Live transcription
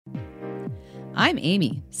I'm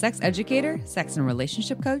Amy, sex educator, sex and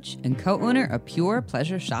relationship coach, and co-owner of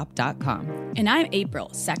PurePleasureShop.com. And I'm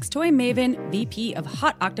April, sex toy maven, VP of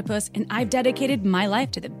Hot Octopus, and I've dedicated my life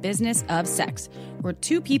to the business of sex. We're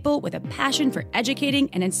two people with a passion for educating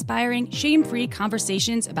and inspiring shame-free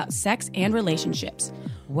conversations about sex and relationships.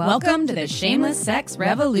 Welcome to the Shameless Sex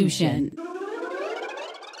Revolution.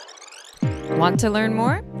 Want to learn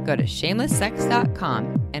more? Go to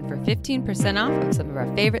shamelesssex.com, and for 15% off of some of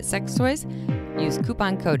our favorite sex toys, use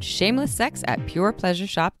coupon code shamelesssex at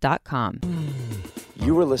purepleasureshop.com.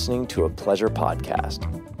 You are listening to a pleasure podcast.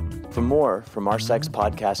 For more from our sex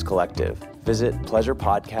podcast collective, visit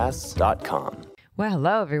pleasurepodcasts.com. Well,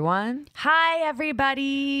 hello, everyone. Hi,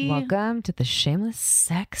 everybody. Welcome to the Shameless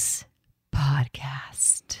Sex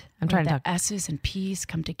Podcast. I'm trying to talk S's and P's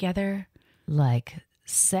come together. like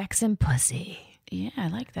sex and pussy. Yeah, I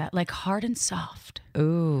like that. Like hard and soft.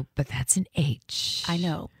 Ooh, but that's an H. I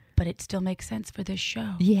know, but it still makes sense for this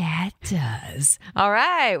show. Yeah, it does. All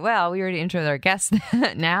right. Well, we already introed our guest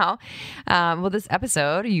now. This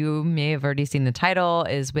episode, you may have already seen the title,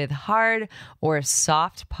 is with Hard or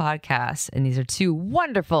Soft Podcast. And these are two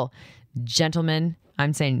wonderful gentlemen.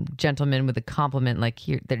 I'm saying gentlemen with a compliment, like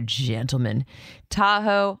here, they're gentlemen.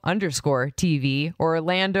 Tahoe _TV,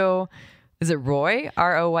 Orlando, is it Roy?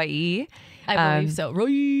 ROYE? I believe so.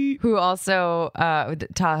 Roy. Who also,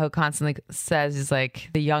 Tahoe constantly says is like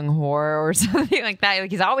the young whore or something like that.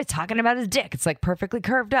 Like he's always talking about his dick. It's like perfectly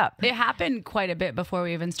curved up. It happened quite a bit before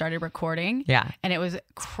we even started recording. Yeah. And it was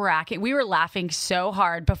cracking. We were laughing so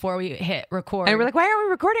hard before we hit record. And we're like, why aren't we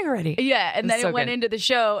recording already? Yeah. And then so it went good. into the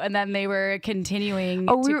show, and then they were continuing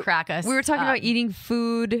to crack us. We were talking about eating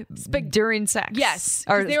food during sex. Yes.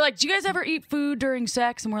 Or They were like, do you guys ever eat food during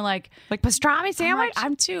sex? And we're like pastrami sandwich?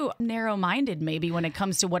 I'm too narrow-minded maybe when it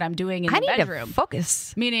comes to what I'm doing in I the need bedroom. to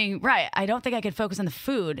focus. Meaning, right, I don't think I could focus on the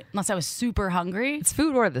food unless I was super hungry. It's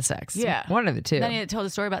food or the sex. Yeah. One of the two. Then he told a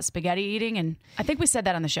story about spaghetti eating, and I think we said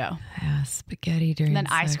that on the show. Yeah, spaghetti during And then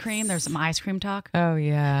sex. ice cream. There's some ice cream talk. Oh,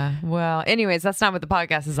 yeah. Well, anyways, that's not what the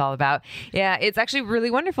podcast is all about. Yeah, it's actually really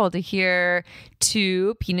wonderful to hear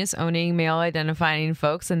two penis-owning, male-identifying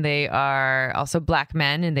folks, and they are also black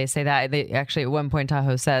men, and they say that. They actually, at one point,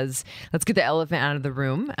 Tahoe says, let's get the elephant out of the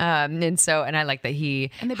room. And I like that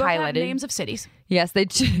he And they both highlighted have names of cities. Yes, they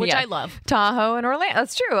do. Which yeah. I love. Tahoe and Orlando.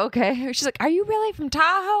 That's true. Okay. She's like, are you really from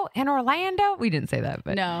Tahoe and Orlando? We didn't say that,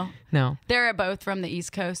 but no. They're both from the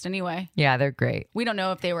East Coast anyway. Yeah, they're great. We don't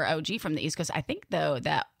know if they were OG from the East Coast. I think, though,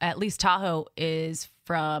 that at least Tahoe is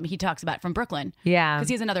he talks about from Brooklyn. Yeah. Because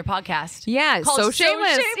he has another podcast. Yeah, called so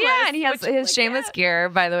shameless. Yeah, and he has which, his shameless gear,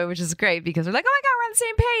 by the way, which is great because we're like, oh my God, we're on the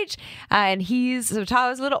same page. And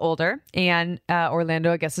Tahoe's a little older, and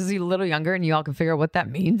Orlando, I guess, is a little younger, and you all can figure out what that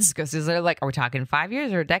means because they're like, are we talking 5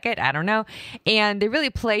 years or a decade? I don't know. And they really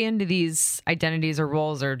play into these identities or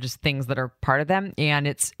roles or just things that are part of them. And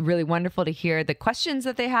it's really wonderful to hear the questions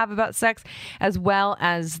that they have about sex, as well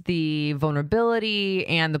as the vulnerability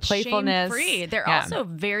and the playfulness. Shame-free. They're also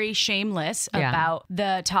very shameless about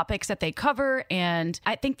the topics that they cover. And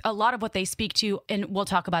I think a lot of what they speak to, and we'll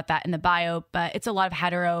talk about that in the bio, but it's a lot of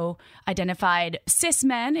hetero-identified cis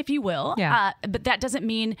men, if you will. Yeah. But that doesn't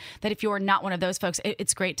mean that if you're not one of those folks,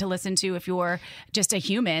 it's great to listen to if you're just a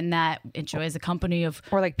human that enjoys the company of...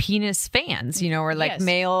 Or like penis fans, or like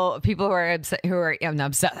male people who are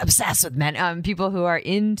obsessed with men, people who are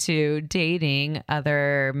into dating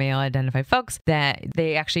other male-identified folks, that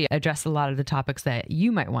they actually address a lot of the topics that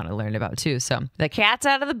you might want to learn about too. So the cat's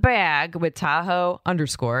out of the bag with Tahoe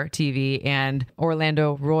 _TV and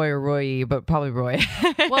Orlando Roy, but probably Roy.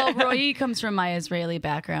 Well, Roy comes from my Israeli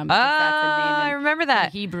background. That's the name I remember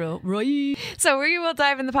that. Hebrew. Roy. So we will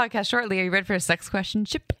dive in the podcast shortly. Are you ready for a sex question,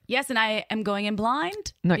 Chip? Yes, and I am going in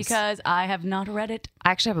blind because I have not read it.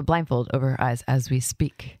 I actually have a blindfold over her eyes as we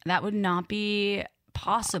speak. That would not be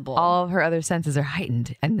possible. All of her other senses are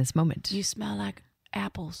heightened in this moment. You smell like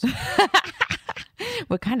apples.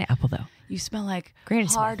 What kind of apple, though? You smell like Granny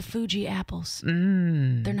hard Smith. Fuji apples.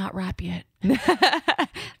 Mm. They're not ripe yet.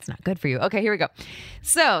 It's not good for you. Okay, here we go.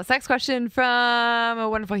 So, sex question from a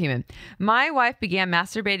wonderful human. My wife began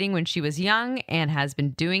masturbating when she was young and has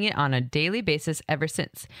been doing it on a daily basis ever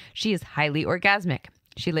since. She is highly orgasmic.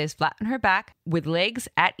 She lays flat on her back with legs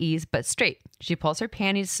at ease but straight. She pulls her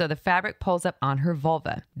panties so the fabric pulls up on her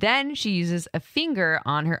vulva. Then she uses a finger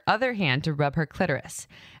on her other hand to rub her clitoris.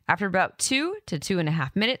 After about 2 to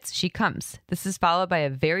 2.5 minutes, she comes. This is followed by a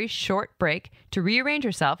very short break to rearrange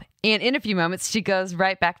herself, and in a few moments, she goes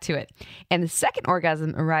right back to it. And the second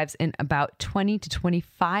orgasm arrives in about 20 to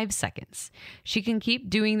 25 seconds. She can keep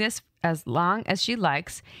doing this as long as she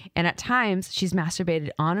likes, and at times, she's masturbated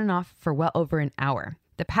on and off for well over an hour.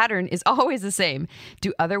 The pattern is always the same.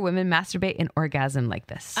 Do other women masturbate and orgasm like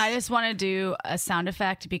this? I just want to do a sound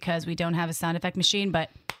effect because we don't have a sound effect machine, but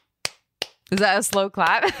Is that a slow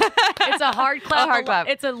clap? it's a hard clap. A hard clap.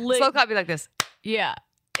 It's a slow clap be like this. Yeah.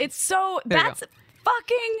 It's so, There you that's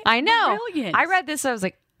fucking I know. brilliant. I read this. I was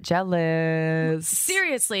like, jealous.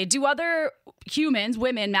 Seriously, do other humans,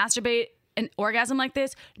 women, masturbate and orgasm like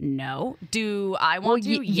this? No. Do I want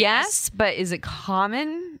to? Yes, but is it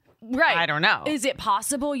common? Right. I don't know. Is it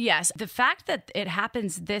possible? Yes. The fact that it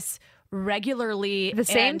happens this regularly, The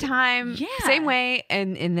same time, Yeah. same way,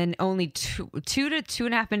 and then only 2 to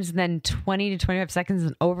 2.5 minutes, and then 20 to 25 seconds,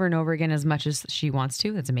 and over again as much as she wants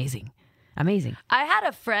to. That's amazing. Amazing. I had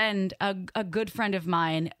a friend, a good friend of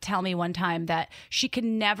mine, tell me one time that she could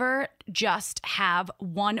never just have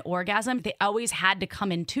one orgasm. They always had to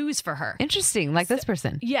come in twos for her. Interesting. Like this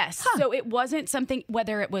person. Yes. So it wasn't something,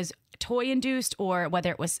 whether it was toy induced or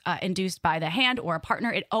whether it was induced by the hand or a partner,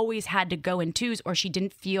 it always had to go in twos or she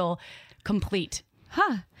didn't feel complete.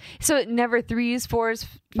 Huh. So it never 3s, 4s,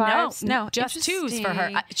 5s? No, just twos for her.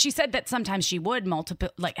 Interesting. She said that sometimes she would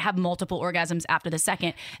have multiple orgasms after the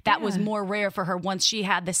second. That was more rare for her. Once she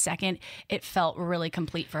had the second, it felt really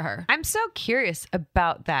complete for her. I'm so curious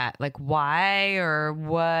about that. Like why or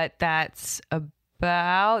what that's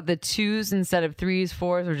about. The 2s instead of 3s,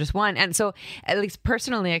 4s, or just 1. And so at least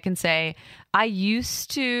personally, I can say I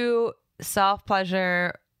used to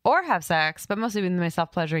self-pleasure or have sex, but mostly with my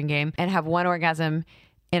self-pleasuring game, and have 1 orgasm,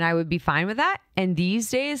 and I would be fine with that. And these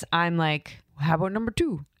days, I'm like, how about number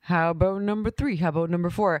 2? How about number 3? How about number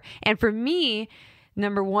 4? And for me,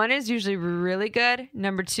 number 1 is usually really good.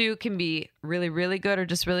 Number 2 can be really, really good or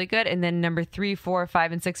just really good. And then number 3, 4,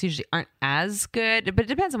 5, and 6 usually aren't as good, but it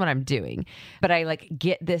depends on what I'm doing. But I like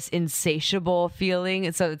get this insatiable feeling.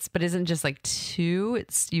 And so but it isn't just like 2.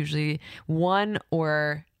 It's usually 1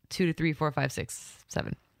 or 2 to 3, 4, 5, 6,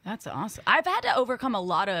 7. That's awesome. I've had to overcome a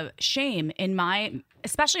lot of shame in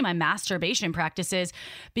especially my masturbation practices,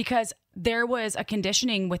 because there was a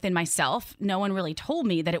conditioning within myself. No one really told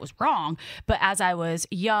me that it was wrong. But as I was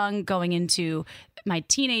young, going into my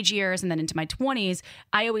teenage years and then into my 20s,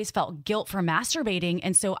 I always felt guilt for masturbating.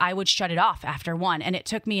 And so I would shut it off after 1. And it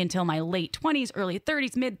took me until my late 20s, early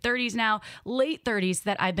 30s, mid 30s now, late 30s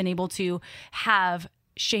that I've been able to have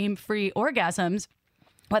shame-free orgasms,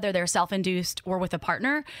 whether they're self-induced or with a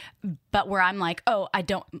partner, but where I'm like, oh, I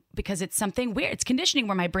don't, because it's something weird. It's conditioning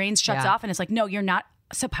where my brain shuts off and it's like, no, you're not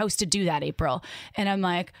supposed to do that, April. And I'm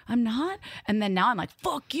like, I'm not. And then now I'm like,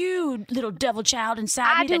 fuck you, little devil child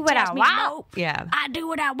inside me. do what I want. Yeah. I do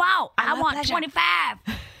what I want. I want pleasure. 25.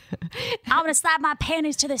 I want to slide my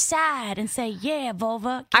panties to the side and say, yeah,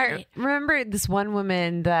 vulva. I remember this one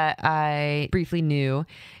woman that I briefly knew.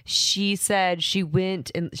 She said she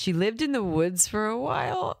went and she lived in the woods for a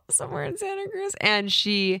while somewhere in Santa Cruz. And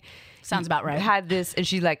she Sounds about right. had this, and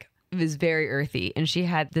she like was very earthy. And she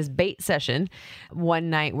had this bait session one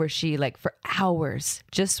night where she like for hours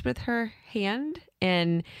just with her hand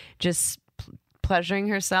and just pleasuring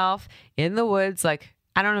herself in the woods, like,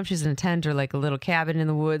 I don't know if she's in a tent or like a little cabin in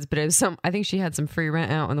the woods, but it was I think she had some free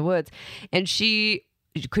rent out in the woods, and she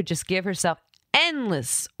could just give herself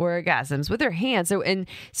endless orgasms with her hands.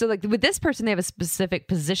 So like with this person, they have a specific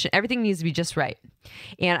position. Everything needs to be just right.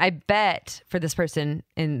 And I bet for this person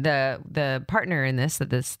and the partner in this, that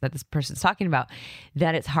this person's talking about,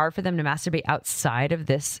 that it's hard for them to masturbate outside of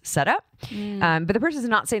this setup. But the person's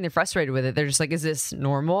not saying they're frustrated with it. They're just like, is this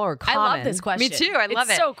normal or common? I love this question. Me too. I love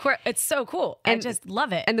it. It's so cool. I just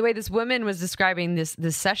love it. And the way this woman was describing this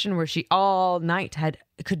session where she all night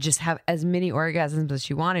could just have as many orgasms as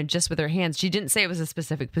she wanted just with her hands. She didn't say it was a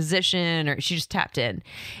specific position, or she just tapped in,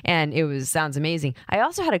 and sounds amazing. I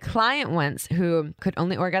also had a client once who could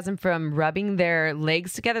only orgasm from rubbing their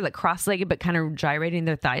legs together, like cross-legged, but kind of gyrating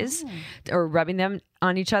their thighs or rubbing them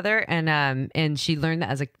on each other, and she learned that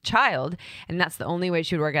as a child, and that's the only way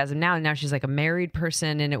she would orgasm now. And now she's like a married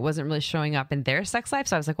person, and it wasn't really showing up in their sex life.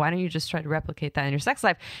 So I was like, why don't you just try to replicate that in your sex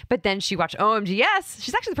life? But then she watched OMGYes.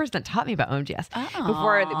 She's actually the person that taught me about OMGYes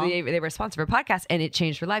before they were sponsored for a podcast, and it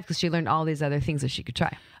changed her life because she learned all these other things that she could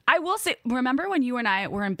try. I will say, remember when you and I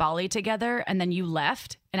were in Bali together and then you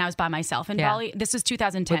left and I was by myself in Bali? This was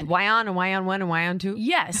 2010. With Y on and Y on 1 and Y on 2?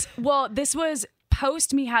 Yes. Well, this was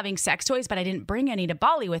post me having sex toys, but I didn't bring any to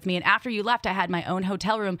Bali with me. And after you left, I had my own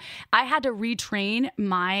hotel room. I had to retrain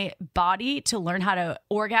my body to learn how to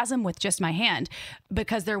orgasm with just my hand,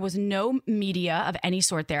 because there was no media of any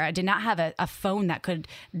sort there. I did not have a phone that could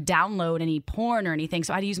download any porn or anything.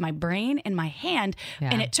 So I had to use my brain and my hand. Yeah.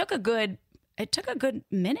 And it took a good it took a good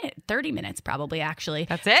minute, 30 minutes probably, actually.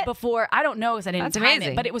 That's it? Before, I don't know because I didn't That's time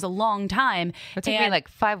amazing. it, but it was a long time. It took me like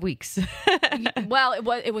 5 weeks. Well,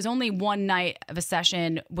 it was only one night of a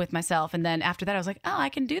session with myself. And then after that, I was like, oh, I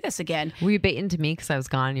can do this again. Were you baiting to me because I was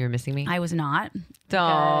gone? You were missing me? I was not.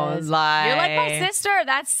 Don't because lie. You're like my sister.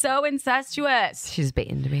 That's so incestuous. She's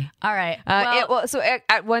baiting to me. All right.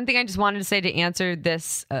 One thing I just wanted to say to answer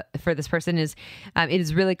this for this person is it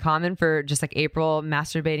is really common for just like April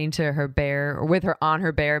masturbating to her bear or with her on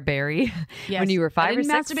her bear Barry when you were 5 I or didn't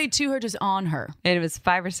 6. masturbate to her, just on her. And it was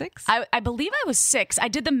 5 or 6? I believe I was 6. I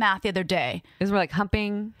did the math the other day. It was more like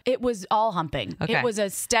humping. It was all humping. Okay. It was a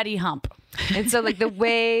steady hump. And so like the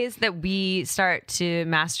ways that we start to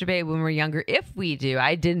masturbate when we're younger, if we do,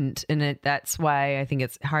 I didn't. And that's why I think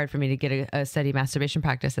it's hard for me to get a steady masturbation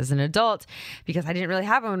practice as an adult, because I didn't really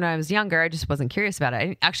have it when I was younger. I just wasn't curious about it.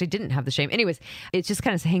 I actually didn't have the shame. Anyways, it just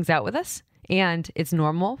kind of hangs out with us. And it's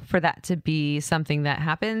normal for that to be something that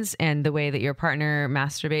happens. And the way that your partner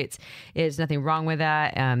masturbates is nothing wrong with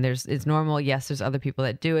that. It's normal. Yes, there's other people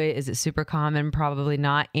that do it. Is it super common? Probably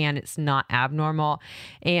not. And it's not abnormal.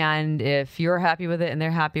 And if you're happy with it and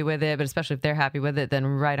they're happy with it, but especially if they're happy with it, then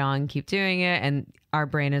right on, keep doing it. And our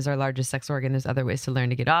brain is our largest sex organ. There's other ways to learn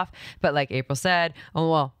to get off. But like April said,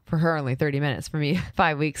 for her, only 30 minutes. For me,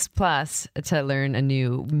 5 weeks plus to learn a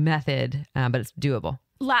new method, but it's doable.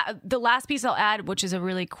 The last piece I'll add, which is a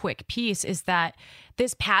really quick piece, is that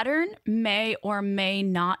this pattern may or may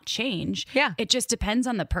not change. Yeah. It just depends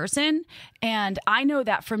on the person. And I know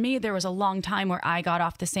that for me, there was a long time where I got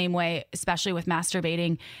off the same way, especially with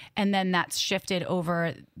masturbating. And then that's shifted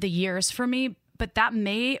over the years for me. But that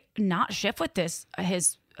may not shift with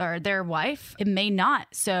his or their wife. It may not.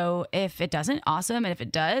 So if it doesn't, awesome. And if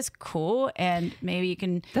it does, cool. And maybe you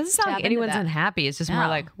can. Doesn't sound like anyone's unhappy. It's just more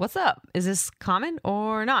like, what's up? Is this common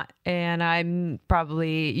or not? And I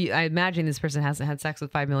imagine this person hasn't had sex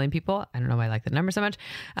with 5 million people. I don't know why I like the number so much.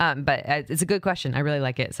 But it's a good question. I really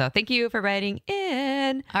like it. So thank you for writing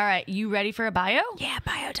in. All right. You ready for a bio? Yeah,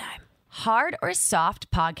 bio time. Hard or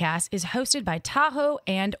Soft podcast is hosted by Tahoe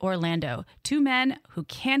and Orlando, 2 men who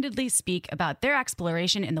candidly speak about their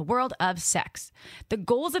exploration in the world of sex. The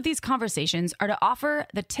goals of these conversations are to offer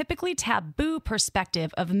the typically taboo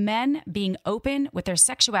perspective of men being open with their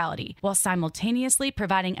sexuality, while simultaneously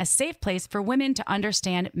providing a safe place for women to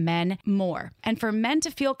understand men more, and for men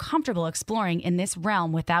to feel comfortable exploring in this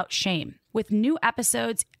realm without shame. With new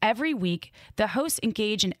episodes every week, the hosts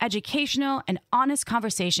engage in educational and honest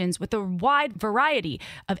conversations with a wide variety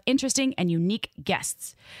of interesting and unique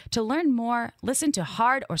guests. To learn more, listen to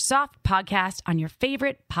Hard or Soft podcast on your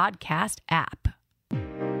favorite podcast app.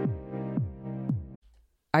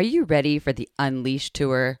 Are you ready for the Unleashed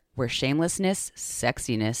tour, where shamelessness,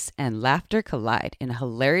 sexiness, and laughter collide in a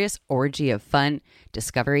hilarious orgy of fun,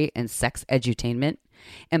 discovery, and sex edutainment?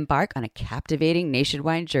 Embark on a captivating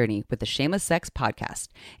nationwide journey with the Shameless Sex podcast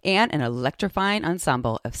and an electrifying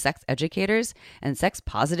ensemble of sex educators and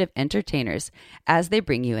sex-positive entertainers as they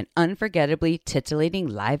bring you an unforgettably titillating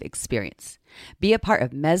live experience. Be a part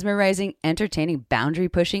of mesmerizing, entertaining,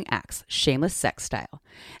 boundary-pushing acts, Shameless Sex style.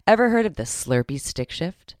 Ever heard of the Slurpee stick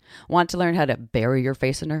shift? Want to learn how to bury your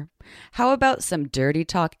face in her? How about some dirty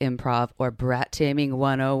talk improv or brat taming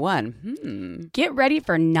 101? Get ready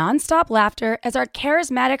for nonstop laughter as our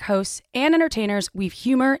charismatic hosts and entertainers weave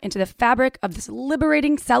humor into the fabric of this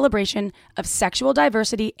liberating celebration of sexual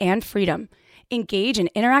diversity and freedom. Engage in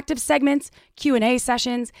interactive segments, Q&A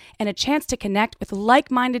sessions, and a chance to connect with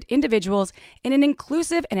like-minded individuals in an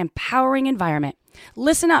inclusive and empowering environment.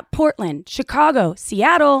 Listen up, Portland, Chicago,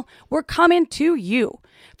 Seattle, we're coming to you.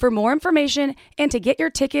 For more information and to get your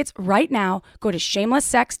tickets right now, go to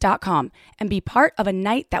shamelesssex.com and be part of a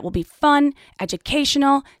night that will be fun,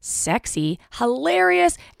 educational, sexy,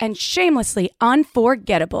 hilarious, and shamelessly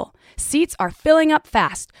unforgettable. Seats are filling up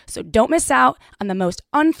fast, so don't miss out on the most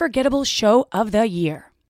unforgettable show of the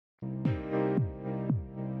year.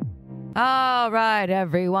 All right,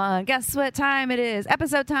 everyone. Guess what time it is?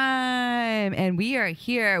 Episode time. And we are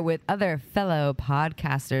here with other fellow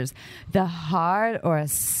podcasters, the Hard or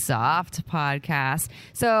Soft podcast.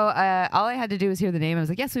 So all I had to do was hear the name. I was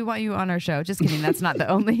like, yes, we want you on our show. Just kidding. That's not the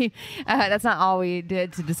only, that's not all we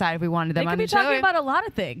did to decide if we wanted them on the show. They could be talking about a lot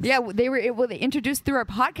of things. Yeah, they introduced through our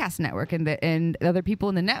podcast network and other people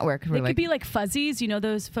in the network. They could be like fuzzies, you know,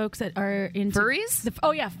 those folks that are into furries?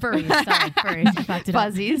 Furries. Sorry, furries. I fucked it up.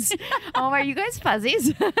 Fuzzies. Oh, are you guys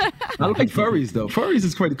fuzzies? I like furries though. Furries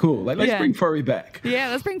is pretty cool. Like let's bring furry back. Yeah,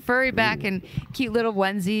 let's bring furry back and cute little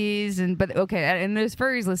onesies. And there's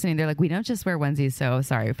furries listening. They're like, we don't just wear onesies, so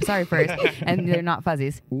sorry furries, and they're not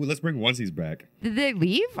fuzzies. Ooh, let's bring onesies back Did they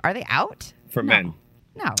leave? Are they out? for men.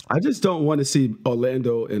 No. I just don't want to see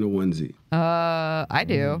Orlando in a onesie. I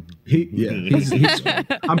do. He's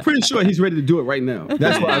I'm pretty sure he's ready to do it right now.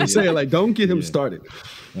 That's what I'm saying. Like, don't get him started.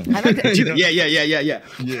 I like to, Yeah. Yeah,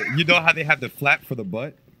 you know how they have the flap for the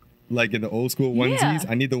butt, like in the old school onesies. Yeah.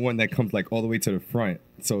 I need the one that comes like all the way to the front,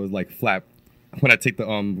 so it's like flap. When I take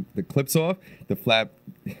the clips off, the flap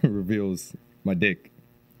reveals my dick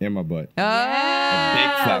and my butt. Oh,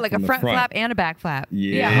 big flap like a from the front front. flap and a back flap.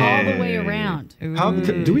 Yeah, all the way around. How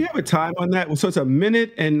do we have a time on that? So it's a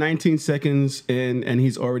minute and 19 seconds, and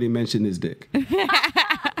he's already mentioned his dick.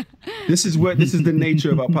 This is the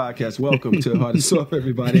nature of our podcast. Welcome to Hard and Soft,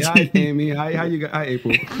 everybody. Hi, Amy. Hi, Hi,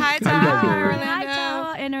 April. Hi, How you guys Tom. doing? Orlando. Hi,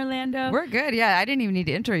 Tawa in Orlando. We're good. Yeah, I didn't even need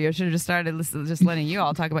to intro you. I should have just started just letting you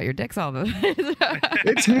all talk about your dicks all the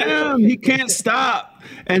It's him. He can't stop.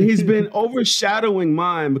 And he's been overshadowing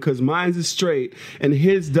mine because mine's is straight and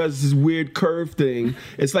his does this weird curve thing.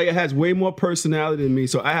 It's like it has way more personality than me.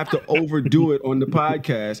 So I have to overdo it on the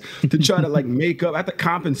podcast to try to like make up. I have to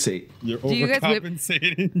compensate. You're Do you guys whip-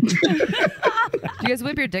 overcompensating. Do you guys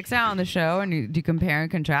whip your dicks out on the show and do you compare and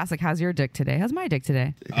contrast? Like, how's your dick today? How's my dick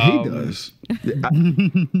today? He does.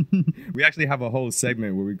 We actually have a whole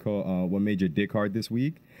segment where we call "What Made Your Dick Hard This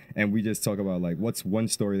Week," and we just talk about like what's one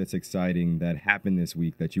story that's exciting that happened this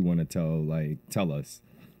week that you want to tell us.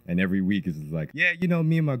 And every week is like, yeah, you know,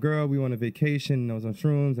 me and my girl, we went on a vacation and I was on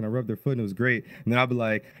shrooms and I rubbed her foot and it was great. And then I'll be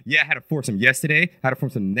like, yeah, I had a foursome yesterday, I had a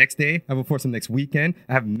foursome the next day, I have a foursome next weekend,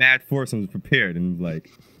 I have mad foursomes prepared. And like,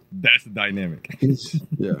 that's the dynamic. He's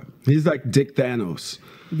like Dick Thanos.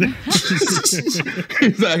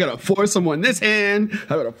 He's like, I gotta force him on this hand.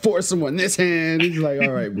 I gotta force him on this hand. He's like,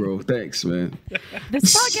 all right, bro, thanks, man.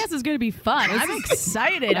 This podcast is going to be fun. I'm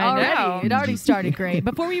excited I know. already. It already started great.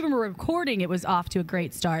 Before we even were recording, it was off to a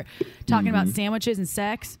great start. Talking about sandwiches and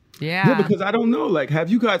sex. Yeah, because I don't know. Like, have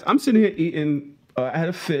you guys? I'm sitting here eating. I had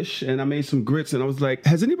a fish and I made some grits, and I was like,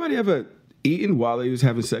 has anybody ever eaten while he was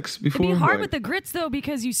having sex before? It'd be hard Like, with the grits, though,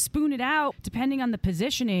 because you spoon it out. Depending on the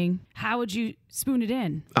positioning, how would you spoon it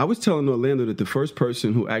in? I was telling Orlando that the first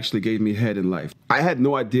person who actually gave me head in life, I had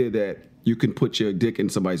no idea that you can put your dick in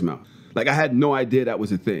somebody's mouth. Like, I had no idea that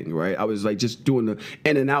was a thing, right? I was like just doing the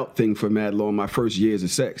in and out thing for mad long my first years of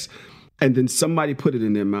sex. And then somebody put it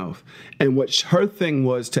in their mouth. And what her thing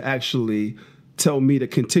was to actually tell me to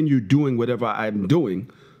continue doing whatever I'm doing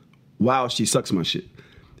while she sucks my shit.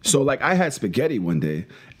 So like I had spaghetti one day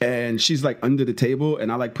and she's like under the table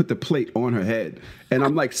and I like put the plate on her head and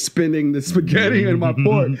I'm like spinning the spaghetti in my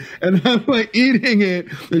fork and I'm like eating it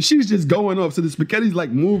and she's just going off. So the spaghetti's like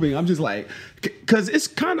moving. I'm just like, cause it's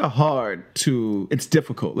kind of hard it's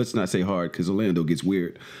difficult. Let's not say hard cause Orlando gets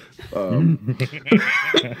weird.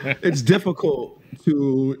 It's difficult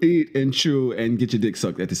to eat and chew and get your dick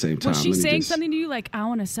sucked at the same time. Was she saying something to you like, I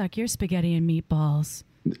want to suck your spaghetti and meatballs?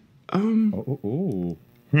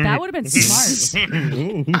 That would have been smart.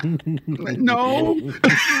 No.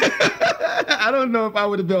 I don't know if I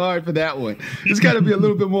would have been hard for that one. It's got to be a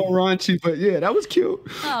little bit more raunchy, but yeah, that was cute.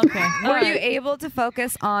 Oh, okay. Were you able to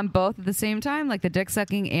focus on both at the same time, like the dick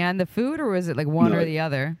sucking and the food, or was it like one or the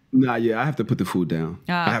other? Nah, yeah, I have to put the food down.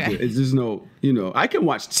 Oh, okay. It's just no, I can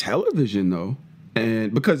watch television though,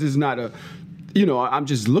 and because it's not a, I'm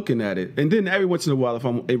just looking at it, and then every once in a while, if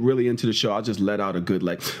I'm really into the show, I'll just let out a good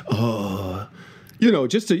like,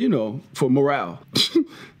 just to, for morale.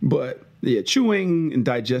 But yeah, chewing and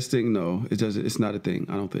digesting, no, it doesn't. It's not a thing.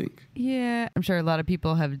 I don't think. Yeah, I'm sure a lot of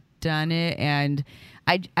people have done it, and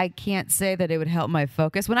I can't say that it would help my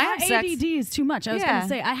focus when I have sex. ADD is too much. I was going to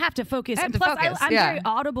say I have to focus. I have And to plus, focus, I'm yeah. very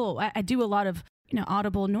audible. I do a lot of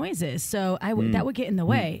audible noises, so that would get in the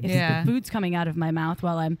way if Yeah. the food's coming out of my mouth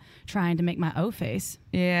while I'm trying to make my O face.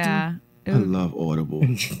 Yeah. I love audible.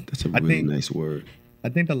 That's a really nice word. I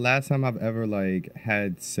think the last time I've ever like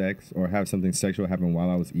had sex or have something sexual happen while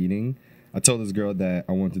I was eating, I told this girl that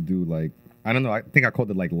I wanted to do like, I don't know, I think I called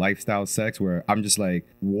it like lifestyle sex, where I'm just like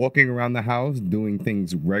walking around the house doing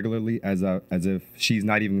things regularly as if she's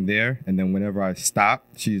not even there, and then whenever I stop,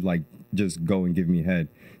 she's like just go and give me head.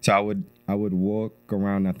 So I would walk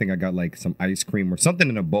around. I think I got like some ice cream or something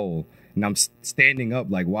in a bowl, and I'm standing up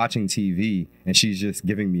like watching TV, and she's just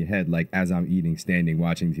giving me head like as I'm eating, standing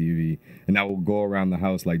watching TV, and I will go around the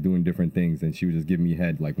house like doing different things, and she would just give me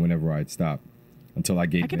head like whenever I'd stop. Until I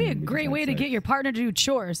gave. That could be a in, we great just way had to sex. get your partner to do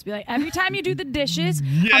chores. Be like, every time you do the dishes,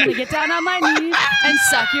 I'm gonna get down on my knees and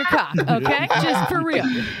suck your cock. Okay, just for real.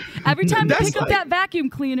 Every time you pick up that vacuum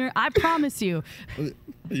cleaner, I promise you.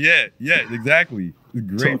 Yeah, exactly.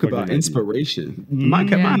 Great. Talk about inspiration. My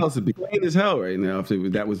house would be clean as hell right now if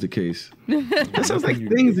that was the case. That sounds like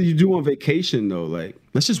things that you do on vacation though. Like,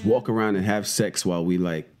 let's just walk around and have sex while we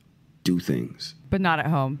like do things. But not at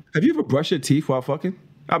home. Have you ever brushed your teeth while fucking?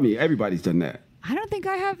 I mean, everybody's done that. I don't think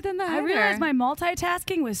I have done that I either. realize my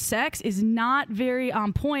multitasking with sex is not very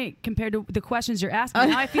on point compared to the questions you're asking.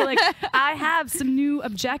 Now I feel like I have some new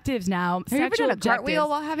objectives now. Have you ever done a cartwheel objectives.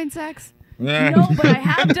 while having sex? No, but I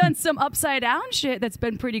have done some upside down shit that's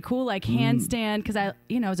been pretty cool, like handstand, because I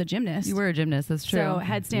was a gymnast. You were a gymnast, that's true. So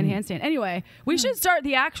headstand, handstand. Anyway, we should start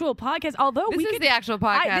the actual podcast. Although This is the actual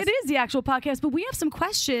podcast. It is the actual podcast, but we have some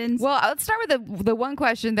questions. Well, let's start with the one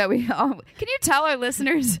question that we all, can you tell our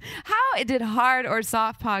listeners how did hard or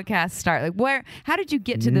soft podcast start? Like how did you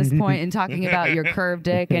get to this point in talking about your curved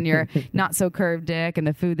dick and your not so curved dick and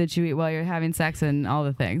the food that you eat while you're having sex and all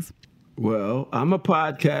the things? Well, I'm a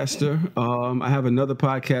podcaster. I have another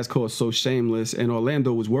podcast called So Shameless, and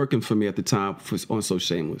Orlando was working for me at the time on So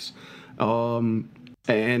Shameless.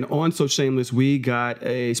 And on So Shameless, we got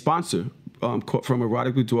a sponsor from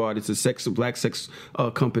Erotic Boudoir. It's a black sex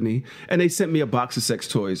company, and they sent me a box of sex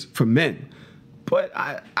toys for men. But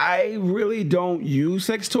I really don't use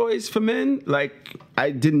sex toys for men. Like,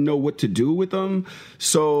 I didn't know what to do with them,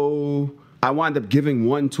 so I wound up giving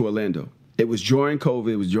one to Orlando. It was during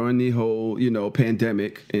COVID. It was during the whole,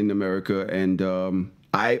 pandemic in America. And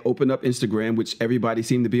I opened up Instagram, which everybody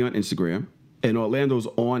seemed to be on Instagram. And Orlando's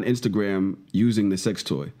on Instagram using the sex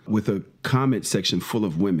toy with a comment section full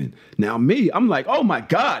of women. Now I'm like, oh my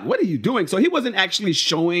God, what are you doing? So he wasn't actually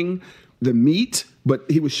showing the meat, but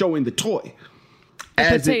he was showing the toy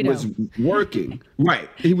as it was working. Right.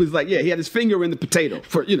 He was like, he had his finger in the potato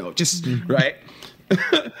for, just right.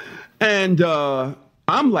 And,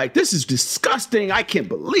 I'm like, this is disgusting. I can't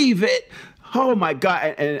believe it. Oh my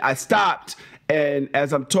God. And I stopped. And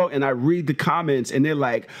as I'm talking, I read the comments and they're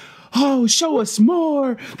like, oh, show us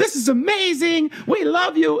more. This is amazing. We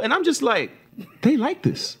love you. And I'm just like, they like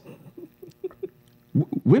this.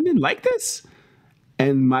 Women like this?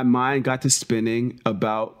 And my mind got to spinning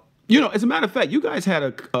about, as a matter of fact, you guys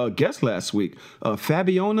had a guest last week,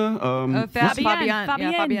 Fabiana.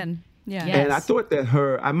 Fabienne. Yeah. Yes. And I thought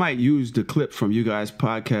that I might use the clip from you guys'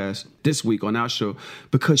 podcast this week on our show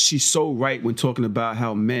because she's so right when talking about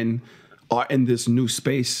how men are in this new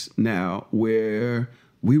space now where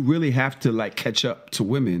we really have to catch up to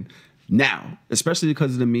women now, especially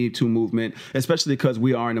because of the Me Too movement, especially because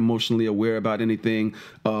we aren't emotionally aware about anything,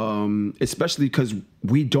 especially because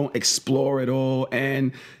we don't explore it all,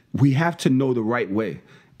 and we have to know the right way.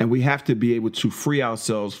 And we have to be able to free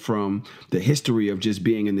ourselves from the history of just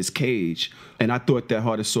being in this cage. And I thought that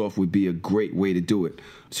Hard or Soft would be a great way to do it.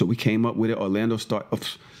 So we came up with it. Orlando,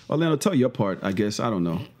 tell your part, I guess. I don't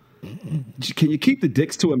know. Can you keep the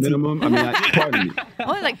dicks to a minimum? I mean, pardon me.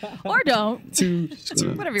 Or don't.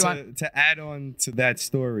 Whatever you want. To add on to that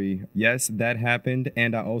story, yes, that happened.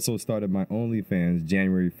 And I also started my OnlyFans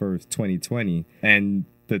January 1st, 2020. And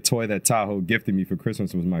the toy that Tahoe gifted me for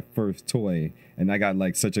Christmas was my first toy, and I got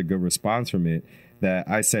such a good response from it that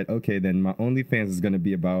I said, okay, then my OnlyFans is going to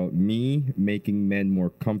be about me making men more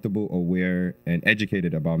comfortable, aware, and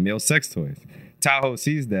educated about male sex toys. Tahoe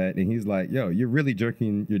sees that, and he's like, yo, you're really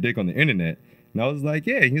jerking your dick on the internet. And I was like,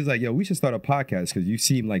 yeah. And he was like, yo, we should start a podcast because you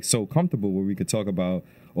seem so comfortable where we could talk about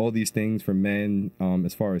all these things for men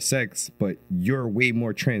as far as sex, but you're way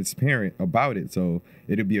more transparent about it. So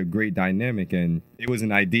it'll be a great dynamic. And it was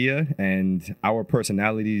an idea, and our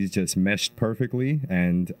personalities just meshed perfectly.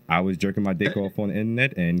 And I was jerking my dick off on the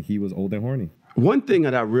internet, and he was old and horny. One thing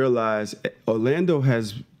that I realized, Orlando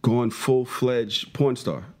has gone full-fledged porn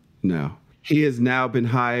star now. He has now been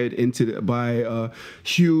hired by a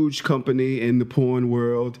huge company in the porn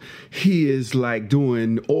world. He is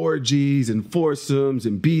doing orgies and foursomes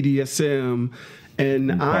and BDSM,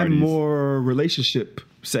 and I'm more relationship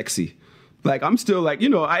sexy. I'm still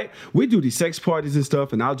we do these sex parties and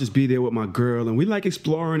stuff, and I'll just be there with my girl, and we like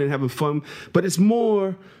exploring and having fun, but it's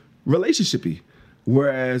more relationship-y.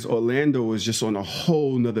 Whereas Orlando is just on a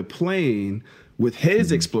whole nother plane with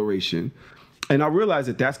his exploration. And I realize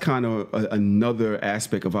that that's kind of another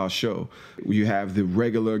aspect of our show. You have the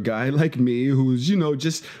regular guy like me who's,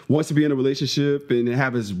 just wants to be in a relationship and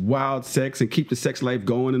have his wild sex and keep the sex life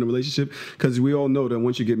going in a relationship. Because we all know that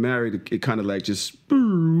once you get married, it kind of just,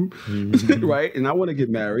 right? And I want to get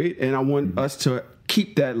married, and I want us to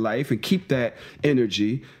keep that life and keep that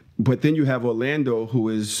energy. But then you have Orlando, who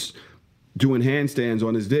is doing handstands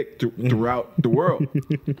on his dick throughout the world.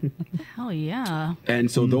 Hell yeah. And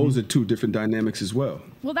so those are two different dynamics as well.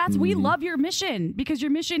 Well, we love your mission, because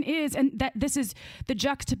your mission is, and that this is the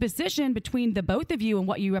juxtaposition between the both of you and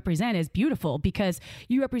what you represent is beautiful, because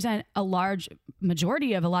you represent a large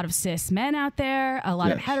majority of a lot of cis men out there, a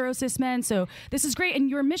lot of hetero cis men. So this is great. And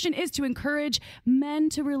your mission is to encourage men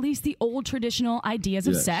to release the old traditional ideas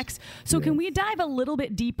of sex. So can we dive a little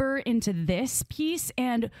bit deeper into this piece?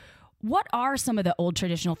 And what are some of the old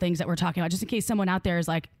traditional things that we're talking about, just in case someone out there is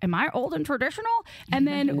like, am I old and traditional? And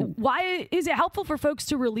then why is it helpful for folks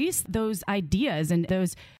to release those ideas and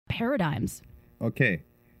those paradigms? Okay.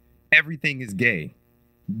 Everything is gay.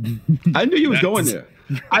 I knew you was going there.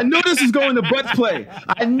 I knew this was going to butt play.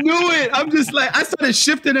 I knew it. I'm just like, I started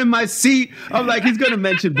shifting in my seat. I'm like, he's going to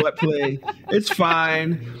mention butt play. It's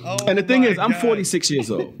fine. And the thing is, I'm 46 years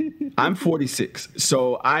old. I'm 46.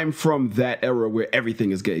 So I'm from that era where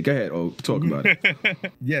everything is gay. Go ahead. Talk about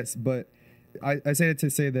it. Yes, but I say it to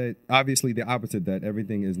say that obviously the opposite, that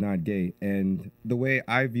everything is not gay. And the way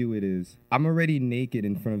I view it is, I'm already naked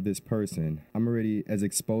in front of this person. I'm already as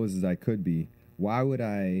exposed as I could be. Why would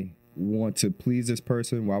I want to please this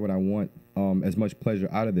person? Why would I want as much pleasure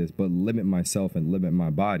out of this, but limit myself and limit my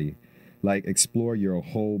body? Like, explore your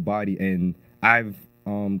whole body. And I've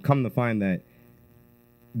come to find that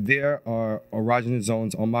there are erogenous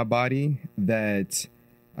zones on my body that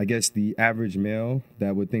I guess the average male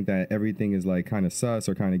that would think that everything is like kind of sus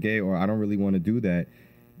or kind of gay, or I don't really want to do that.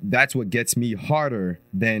 That's what gets me harder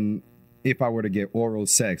than if I were to get oral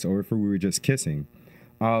sex or if we were just kissing.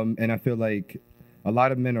 And I feel like a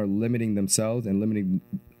lot of men are limiting themselves and limiting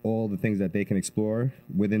all the things that they can explore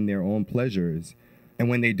within their own pleasures. And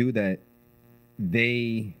when they do that,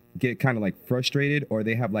 they get kind of like frustrated, or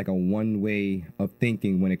they have like a one way of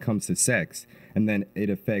thinking when it comes to sex. And then it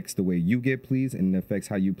affects the way you get pleased, and it affects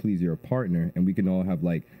how you please your partner. And we can all have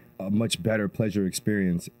like a much better pleasure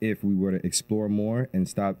experience if we were to explore more and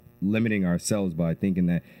stop limiting ourselves by thinking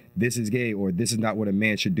that this is gay, or this is not what a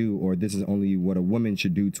man should do, or this is only what a woman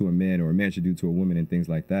should do to a man, or a man should do to a woman, and things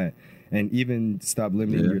like that. And even stop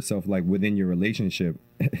limiting yourself like within your relationship.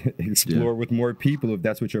 Explore with more people if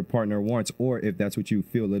that's what your partner wants, or if that's what you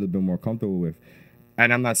feel a little bit more comfortable with.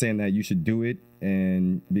 And I'm not saying that you should do it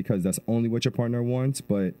and because that's only what your partner wants,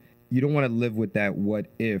 but you don't want to live with that what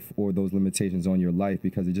if or those limitations on your life,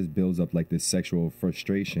 because it just builds up like this sexual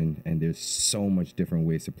frustration, and there's so much different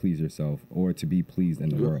ways to please yourself or to be pleased in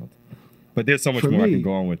the world. But there's so much more I can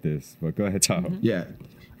go on with this. But go ahead, Tom. Yeah,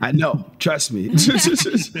 I know. Trust me.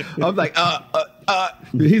 I'm like,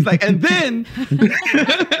 he's like, and then,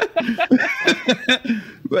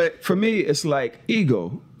 but for me, it's like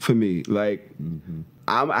ego for me. Like,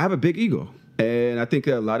 I have a big ego. And I think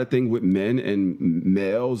that a lot of things with men and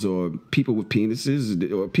males, or people with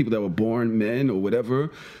penises, or people that were born men or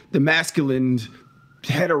whatever, the masculine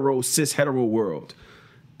cis hetero world,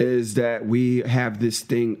 is that we have this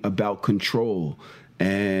thing about control.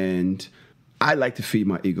 And I like to feed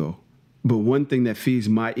my ego. But one thing that feeds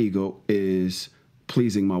my ego is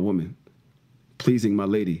pleasing my woman, pleasing my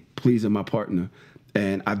lady, pleasing my partner.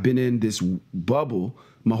 And I've been in this bubble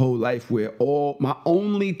my whole life where my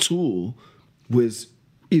only tool was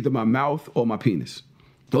either my mouth or my penis.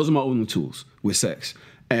 Those are my only tools with sex.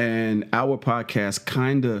 And our podcast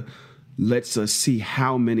kind of lets us see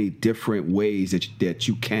how many different ways that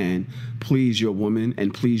you can please your woman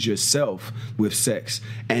and please yourself with sex.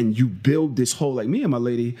 And you build this whole, like me and my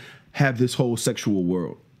lady have this whole sexual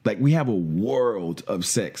world. Like, we have a world of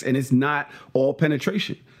sex, and it's not all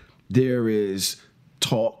penetration. There is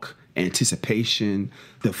talk, anticipation,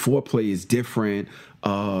 the foreplay is different,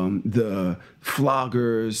 the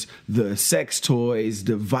floggers, the sex toys,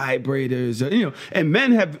 the vibrators, and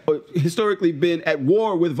men have historically been at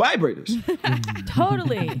war with vibrators.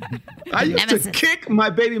 Totally. I used to kick my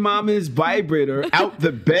baby mama's vibrator out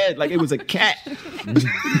the bed like it was a cat.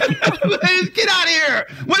 Get out of here.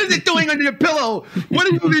 What is it doing under your pillow?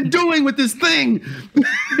 What have you been doing with this thing?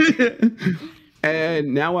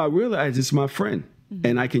 And now I realize it's my friend,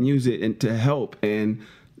 and I can use it to help. And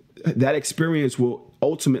that experience will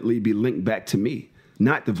ultimately be linked back to me,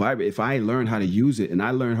 not the vibrator. If I learn how to use it and I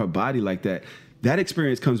learn her body like that, that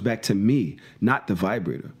experience comes back to me, not the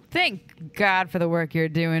vibrator. Thank God for the work you're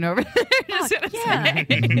doing over there.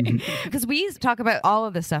 Because we talk about all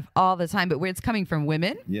of this stuff all the time, but where it's coming from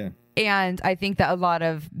women. Yeah. And I think that a lot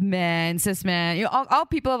of men, cis men, all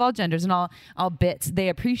people of all genders and all bits, they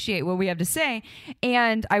appreciate what we have to say.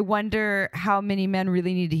 And I wonder how many men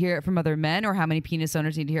really need to hear it from other men, or how many penis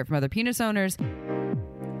owners need to hear it from other penis owners.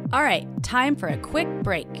 All right, time for a quick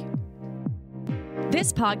break.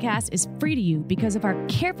 This podcast is free to you because of our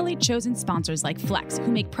carefully chosen sponsors like Flex, who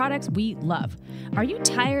make products we love. Are you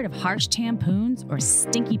tired of harsh tampons or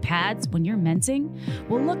stinky pads when you're mensing?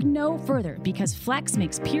 Well, look no further, because Flex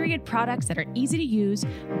makes period products that are easy to use,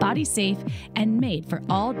 body safe, and made for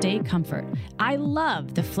all-day comfort. I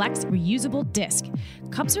love the Flex reusable disc.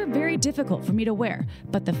 Cups are very difficult for me to wear,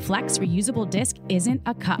 but the Flex reusable disc isn't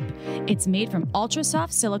a cup. It's made from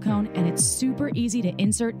ultra-soft silicone, and it's super easy to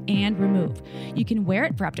insert and remove. You can wear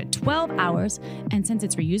it for up to 12 hours, and since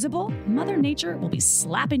it's reusable, Mother Nature will be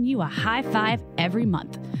slapping you a high five every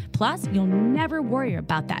month. Plus, you'll never worry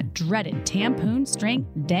about that dreaded tampon string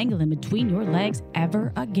dangling between your legs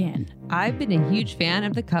ever again. I've been a huge fan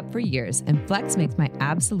of the cup for years, and Flex makes my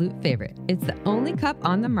absolute favorite. It's the only cup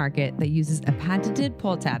on the market that uses a patented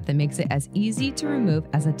pull tab that makes it as easy to remove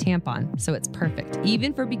as a tampon, so it's perfect,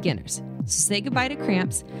 even for beginners. So say goodbye to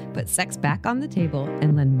cramps, put sex back on the table,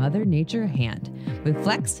 and lend Mother Nature a hand. With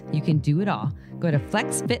Flex, you can do it all. Go to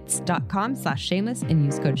flexfits.com/shameless and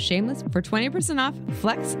use code shameless for 20% off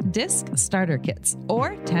Flex disc starter kits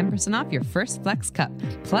or 10% off your first Flex cup,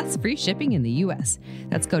 plus free shipping in the US.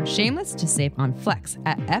 That's code shameless to save on Flex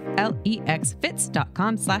at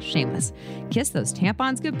flexfits.com/shameless. Kiss those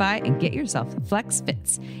tampons goodbye and get yourself Flex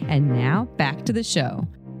Fits. And now back to the show.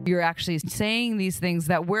 You're actually saying these things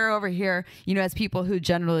that we're over here, as people who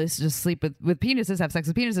generally just sleep with penises, have sex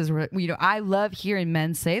with penises. I love hearing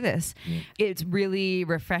men say this. It's really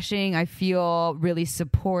refreshing. I feel really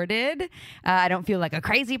supported. I don't feel like a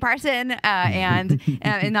crazy person. And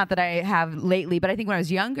not that I have lately, but I think when I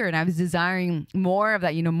was younger and I was desiring more of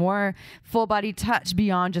that, more full body touch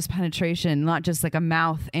beyond just penetration, not just like a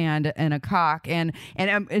mouth and a cock, and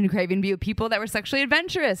craving people that were sexually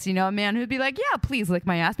adventurous, a man who'd be like, yeah, please lick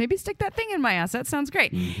my ass. Maybe stick that thing in my ass. That sounds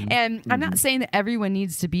great. And I'm not saying that everyone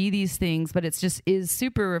needs to be these things, but it's just is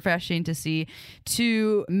super refreshing to see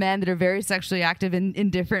two men that are very sexually active in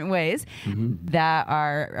different ways that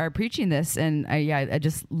are preaching this. And I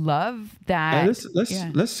just love that.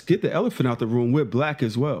 And let's get the elephant out the room. We're Black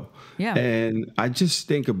as well. Yeah. And I just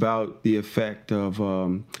think about the effect of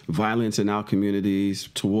violence in our communities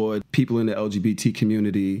toward people in the LGBT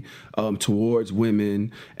community, towards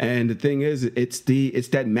women. And the thing is, it's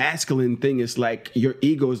that masculine thing. It's like your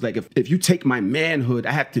ego is like, if you take my manhood,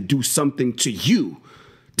 I have to do something to you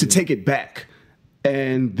to take it back.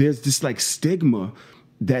 And there's this like stigma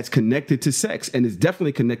that's connected to sex, and it's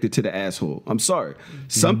definitely connected to the asshole. I'm sorry.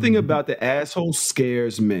 Something about the asshole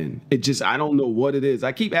scares men. I don't know what it is.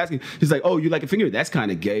 I keep asking. It's like, oh, you like a finger? That's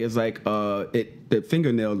kind of gay. It's like, the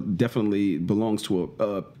fingernail definitely belongs to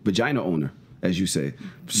a vagina owner, as you say.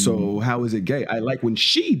 So how is it gay? I like when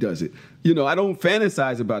she does it. I don't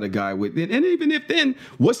fantasize about a guy with it. And even if then,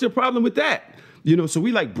 what's the problem with that? So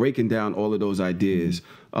we like breaking down all of those ideas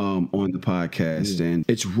on the podcast, and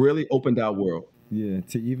it's really opened our world. Yeah,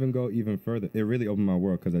 to even go even further, it really opened my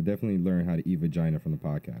world, because I definitely learned how to eat vagina from the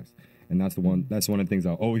podcast. And that's one of the things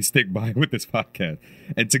I'll always stick by with this podcast.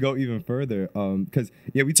 And to go even further, because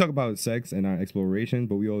we talk about sex and our exploration,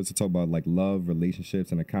 but we also talk about like love,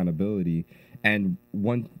 relationships, and accountability. And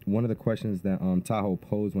one of the questions that Tahoe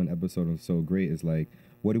posed one episode was so great is like,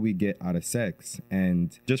 what do we get out of sex?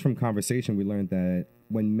 And just from conversation, we learned that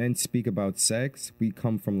when men speak about sex, we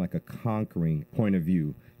come from like a conquering point of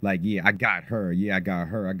view. Like, yeah, I got her. Yeah, I got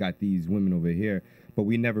her. I got these women over here. But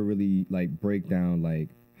we never really like break down like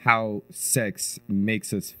how sex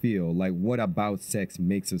makes us feel. Like, what about sex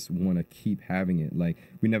makes us want to keep having it? Like,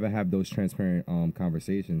 we never have those transparent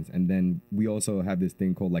conversations. And then we also have this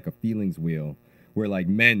thing called like a feelings wheel, where like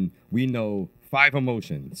men, we know 5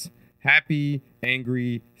 emotions: happy,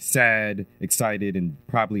 angry, sad, excited, and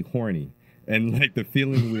probably horny. And like the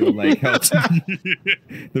feeling wheel like helps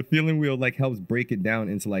the feeling wheel like helps break it down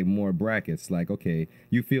into like more brackets. Like, okay,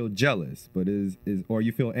 you feel jealous, but or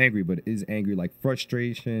you feel angry, but is angry like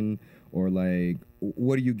frustration, or like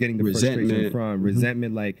what are you getting the frustration from?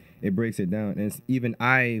 Resentment, like it breaks it down. And even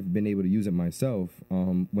I've been able to use it myself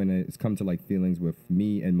when it's come to like feelings with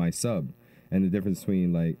me and my sub. And the difference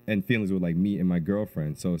between like, and feelings with like me and my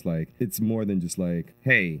girlfriend. So it's like, it's more than just like,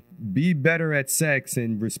 hey, be better at sex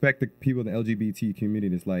and respect the people in the LGBT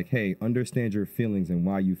community. It's like, hey, understand your feelings and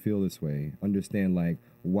why you feel this way. Understand like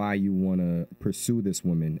why you want to pursue this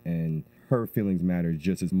woman, and her feelings matter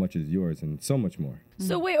just as much as yours, and so much more.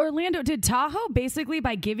 So wait, Orlando, did Tahoe basically,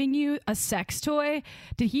 by giving you a sex toy,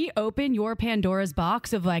 did he open your Pandora's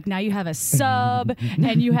box of like, now you have a sub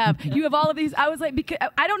and you have all of these? I was like, because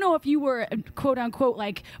I don't know if you were quote unquote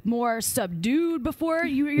like more subdued before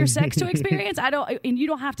your sex toy experience. And you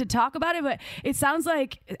don't have to talk about it, but it sounds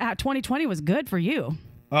like 2020 was good for you.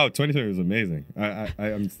 Oh, 2020 was amazing.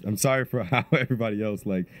 I'm sorry for how everybody else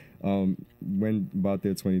went about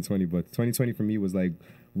their 2020, but 2020 for me was like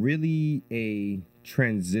really a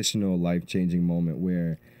transitional, life-changing moment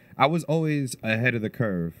where I was always ahead of the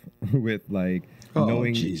curve with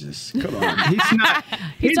knowing. Jesus, come on, he's not.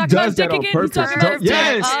 He's he talking does about that dick on again? purpose. He's talking about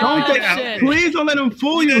Yes, please don't let him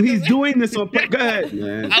fool you. He's doing this on purpose. Go ahead,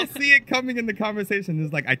 man. I'll see it coming in the conversation.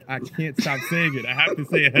 It's like I can't stop saying it. I have to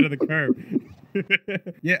say ahead of the curve.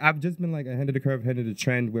 Yeah, I've just been ahead of the curve, ahead of the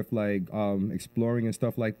trend with exploring and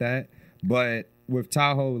stuff like that. But with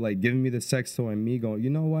Tahoe giving me the sex toy and me going, you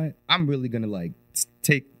know what? I'm really gonna I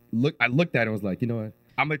looked at it and was like, you know what?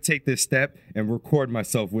 I'm gonna take this step and record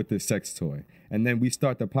myself with this sex toy. And then we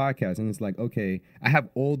start the podcast and it's like, okay, I have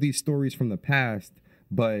all these stories from the past,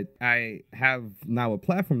 but I have now a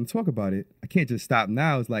platform to talk about it. I can't just stop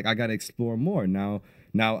now. It's like I gotta explore more. Now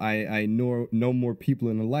I know more people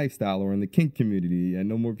in the lifestyle or in the kink community. I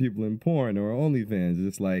know more people in porn or OnlyFans.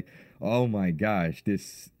 It's like, oh my gosh,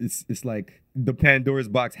 it's like the Pandora's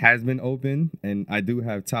box has been opened, and I do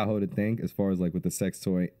have Tahoe to thank as far as with the sex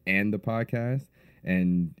toy and the podcast.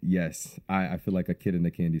 And yes, I feel like a kid in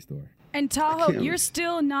a candy store. And Tahoe, you're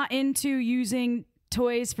still not into using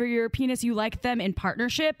toys for your penis. You like them in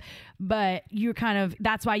partnership, but you're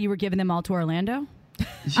that's why you were giving them all to Orlando?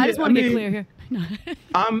 I just want to get clear here.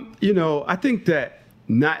 I think that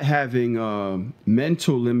not having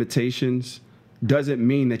mental limitations doesn't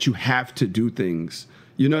mean that you have to do things.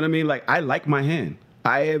 You know what I mean? I like my hand.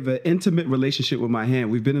 I have an intimate relationship with my hand.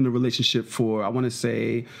 We've been in a relationship for, I want to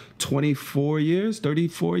say, 34 years,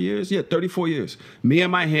 34 years. Yeah, 34 years. Me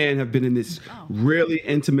and my hand have been in this really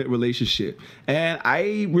intimate relationship. And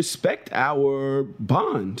I respect our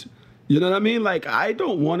bond. You know what I mean? I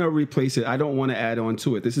don't want to replace it. I don't want to add on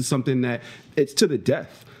to it. This is something that it's to the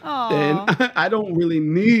death. Aww. And I don't really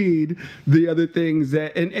need the other things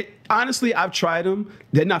honestly, I've tried them.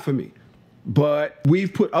 They're not for me. But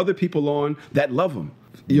we've put other people on that love them.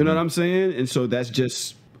 You know what I'm saying? And so that's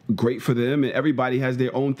just great for them. And everybody has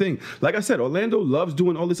their own thing. Like I said, Orlando loves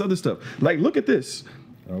doing all this other stuff. Look at this.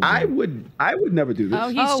 Okay. I would never do this. Oh,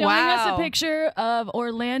 he's showing us a picture of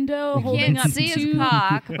Orlando holding up see two his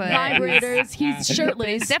cock, but vibrators. He's shirtless.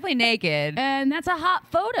 He's definitely naked. And that's a hot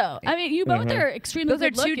photo. I mean, you both are extremely Those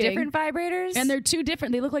are good looking. two different vibrators? And they're two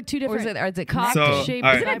different. They look like two different. Or is it cock-shaped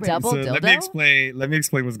Is it a double dildo? Let me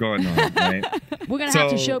explain what's going on, right? We're going to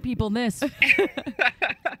have to show people this.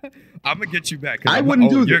 I'm going to get you back. I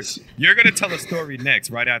wouldn't do this. You're going to tell a story next,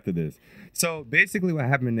 right after this. So basically what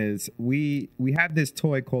happened is we have this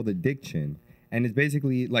toy called Addiction, and it's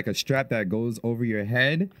basically like a strap that goes over your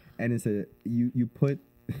head, and it's you put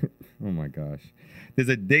oh my gosh. There's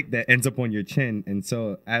a dick that ends up on your chin, and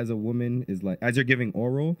so as a woman as you're giving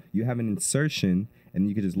oral, you have an insertion and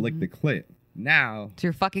you can just lick the clit. Now, so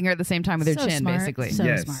you're fucking her at the same time with your chin, smart. basically. So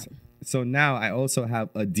yes. smart. So now I also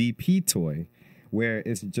have a DP toy where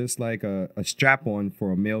it's just like a strap-on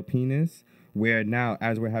for a male penis, where now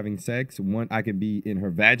as we're having sex, I could be in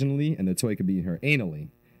her vaginally and the toy could be in her anally,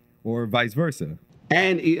 or vice versa.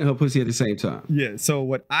 And eating her pussy at the same time. Yeah, so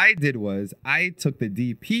what I did was I took the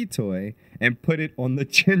DP toy and put it on the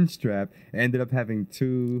chin strap and ended up having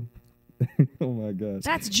two... oh my gosh.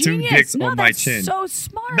 That's two genius. dicks No, on my that's chin. so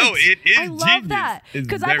smart. No, it is I love genius. that. It's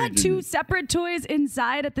Because I've very had two genius. separate toys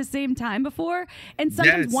inside at the same time before, and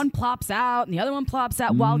sometimes Yes. one plops out and the other one plops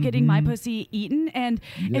out while getting my pussy eaten, and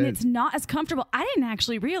it's not as comfortable. I didn't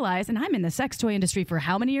actually realize, and I'm in the sex toy industry for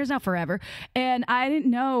how many years now? Forever. And I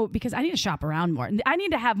didn't know, because I need to shop around more. I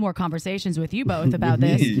need to have more conversations with you both about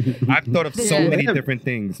this. I've thought of so many different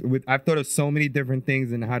things. I've thought of so many different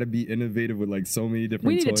things and how to be innovative with so many different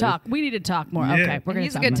We need toys. to talk. We need to talk more. Yeah. Okay, we're gonna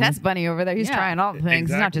He's a talk good about test bunny over there. He's trying all the things.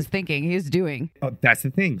 He's not Exactly. just thinking. He's doing. Oh, that's the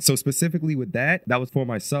thing. So specifically with that was for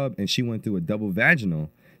my sub, and she went through a double vaginal.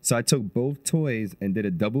 So I took both toys and did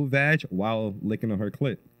a double vag while licking on her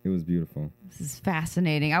clit. It was beautiful. This is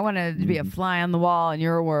fascinating. I want to be a fly on the wall in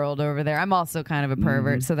your world over there. I'm also kind of a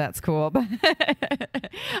pervert, so that's cool. But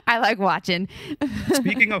I like watching.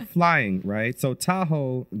 Speaking of flying, right? So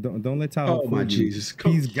Tahoe, don't let Tahoe. Oh my fool you. Jesus!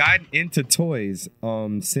 He's gotten into toys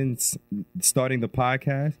since starting the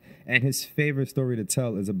podcast, and his favorite story to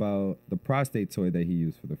tell is about the prostate toy that he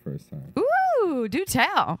used for the first time. Ooh, do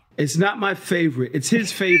tell. It's not my favorite. It's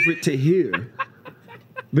his favorite to hear.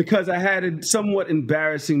 Because I had a somewhat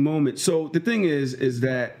embarrassing moment. So the thing is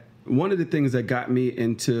that one of the things that got me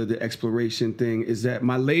into the exploration thing is that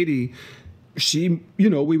my lady she, we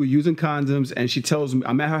were using condoms, and she tells me,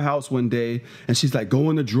 I'm at her house one day, and she's like, go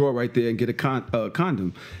in the drawer right there and get a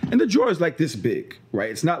condom. And the drawer is like this big, right?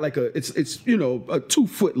 It's not like it's a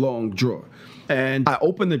 2-foot long drawer. And I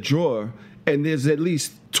open the drawer, and there's at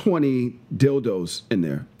least 20 dildos in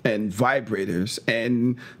there, and vibrators,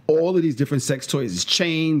 and all of these different sex toys,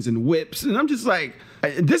 chains and whips. And I'm just like,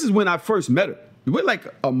 this is when I first met her. We're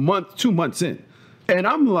like a month, 2 months in. And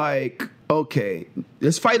I'm like, okay,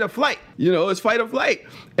 it's fight or flight. It's fight or flight.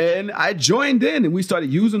 And I joined in, and we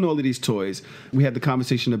started using all of these toys. We had the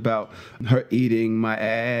conversation about her eating my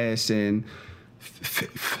ass and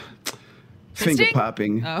finger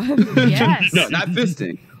popping. Oh, yes. No, not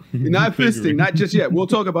fisting. Not fisting, not just yet. We'll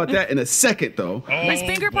talk about that in a second, though. Is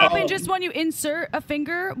finger popping just when you insert a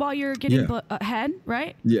finger while you're getting head,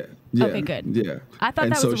 right? Yeah. Okay, good. Yeah. I thought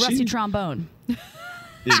that was a rusty trombone.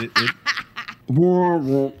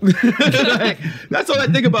 That's all I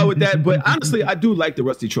think about with that. But honestly, I do like the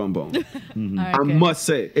rusty trombone. Mm-hmm. I must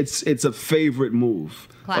say, it's a favorite move.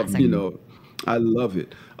 Classic. I love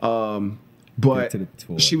it. But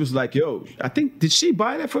she was like, "Yo, I think did she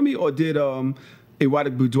buy that for me, or did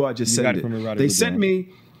Erotic Boudoir just send it?" They sent me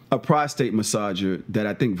a prostate massager that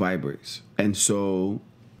I think vibrates, and so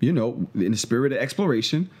in the spirit of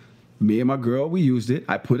exploration, me and my girl, we used it.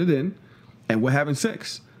 I put it in, and we're having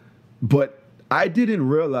sex. But I didn't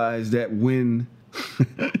realize that when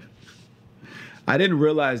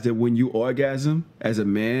you orgasm as a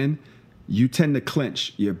man, you tend to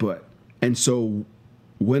clench your butt. And so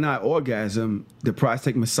when I orgasm, the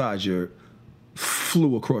prostate massager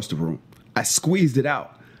flew across the room. I squeezed it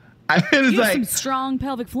out. You have some strong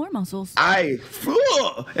pelvic floor muscles. And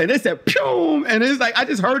it said, pew, and it's like, I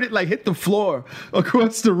just heard it like hit the floor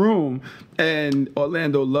across the room. And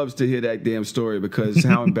Orlando loves to hear that damn story because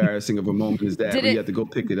how embarrassing of a moment is that when you have to go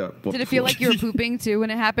pick it up. Did it feel like you were pooping too when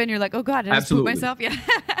it happened? You're like, oh God, did I just poop myself? Yeah.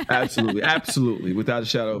 Absolutely. Without a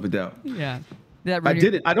shadow of a doubt. Yeah. I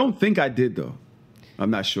didn't. I don't think I did though. I'm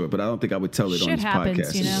not sure, but I don't think I would tell it on this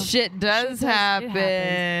podcast. Shit does happen.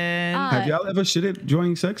 Have y'all ever shitted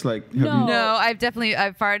during sex? Like, no, I've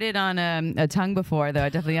farted on a tongue before, though. I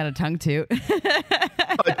definitely had a tongue toot.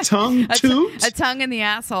 A tongue toot? A tongue in the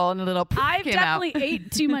asshole, and a little poof I've came definitely out.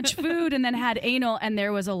 ate too much food and then had anal, and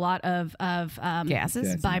there was a lot of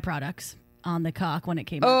gases, byproducts on the cock when it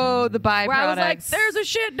came out. Oh, the byproducts. Where I was like, there's a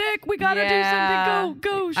shit dick. We got to do something.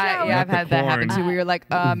 Go shower. I've had that happen too. Where you're like,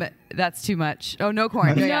 that's too much. Oh, no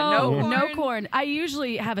corn. No corn. I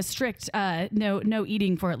usually have a strict no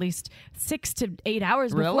eating for at least 6 to 8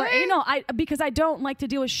 hours before anal. Because I don't like to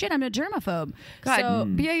deal with shit. I'm a germaphobe. God, so,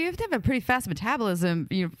 but yeah, you have to have a pretty fast metabolism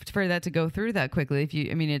for that to go through that quickly.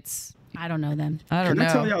 I don't know them. Can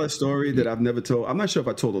I tell y'all a story that I've never told? I'm not sure if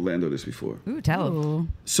I told Orlando this before. Ooh, tell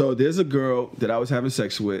him. So there's a girl that I was having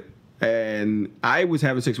sex with, and I was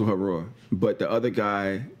having sex with her raw, but the other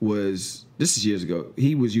guy this is years ago,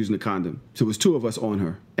 he was using a condom. So it was 2 of us on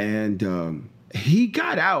her. And he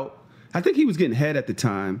got out. I think he was getting head at the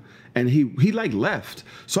time, and he like left.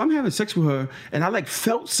 So I'm having sex with her, and I like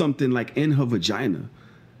felt something like in her vagina.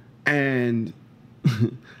 And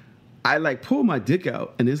I like pull my dick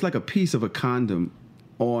out, and there's like a piece of a condom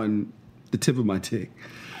on the tip of my dick.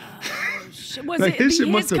 Was like, it his shit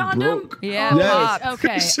his must have condom? broke. Yeah. Yes.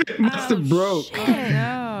 Okay. His shit must have broke. Shit.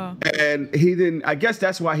 No. And he didn't, I guess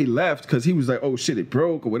that's why he left, because he was like, oh shit, it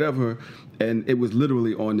broke or whatever. And it was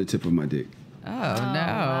literally on the tip of my dick. Oh, no.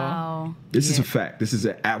 Wow. This is a fact. This is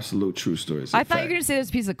an absolute true story. I thought you were going to say there's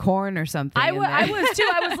a piece of corn or something. I was too.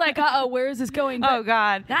 I was like, where is this going? But oh,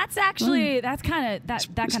 God. That's actually, that's kind of, that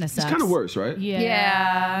kind of sucks. It's kind of worse, right?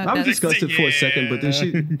 Yeah. I was disgusted for a second, but then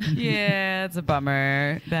she... Yeah, it's a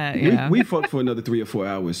bummer. That, we fucked for another 3 or 4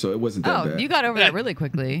 hours, so it wasn't that bad. You got over that really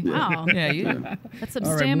quickly. Wow. Yeah, That's some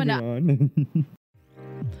All right, stamina. moving on.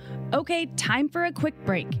 Okay, time for a quick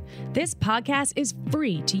break. This podcast is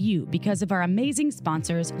free to you because of our amazing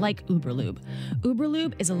sponsors like Uberlube.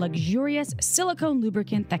 Uberlube is a luxurious silicone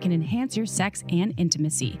lubricant that can enhance your sex and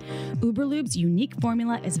intimacy. Uberlube's unique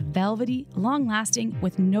formula is velvety, long-lasting,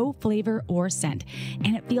 with no flavor or scent,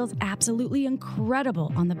 and it feels absolutely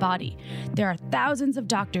incredible on the body. There are thousands of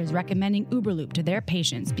doctors recommending Uberlube to their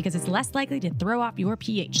patients because it's less likely to throw off your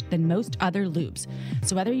pH than most other lubes.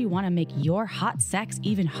 So whether you want to make your hot sex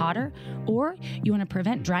even hotter, or you want to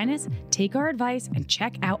prevent dryness, take our advice and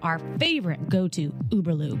check out our favorite go-to,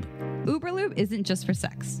 Uberlube. Uberlube isn't just for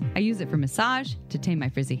sex. I use it for massage, to tame my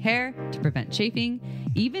frizzy hair, to prevent chafing,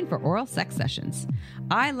 even for oral sex sessions.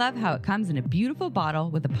 I love how it comes in a beautiful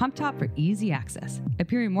bottle with a pump top for easy access,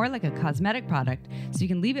 appearing more like a cosmetic product so you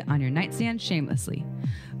can leave it on your nightstand shamelessly.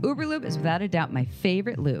 Uberlube is without a doubt my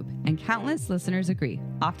favorite lube, and countless listeners agree,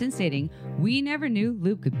 often stating, "We never knew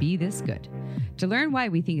lube could be this good." To learn why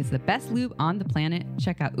we think it's the best lube on the planet,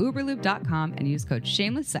 check out uberlube.com and use code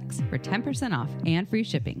SHAMELESSSEX for 10% off and free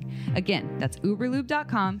shipping. Again, that's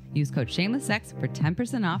uberlube.com. Use code SHAMELESSSEX for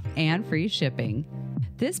 10% off and free shipping.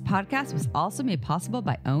 This podcast was also made possible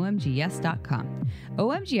by OMGYes.com.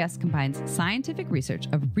 OMGYes combines scientific research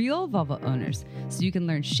of real vulva owners so you can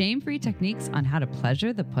learn shame-free techniques on how to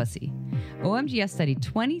pleasure the pussy. OMGYes studied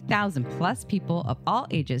 20,000 plus people of all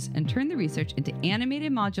ages and turned the research into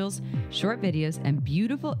animated modules, short videos, and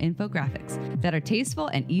beautiful infographics that are tasteful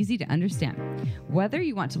and easy to understand. Whether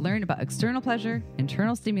you want to learn about external pleasure,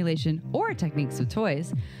 internal stimulation, or techniques with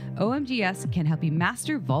toys, OMGYes can help you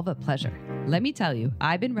master vulva pleasure. Let me tell you,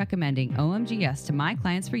 I've been recommending OMGYes to my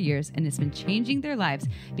clients for years, and it's been changing their lives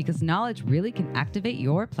because knowledge really can activate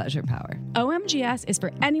your pleasure power. OMGYes is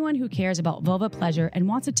for anyone who cares about vulva pleasure and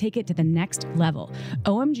wants to take it to the next level.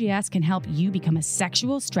 OMGYes can help you become a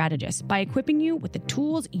sexual strategist by equipping you with the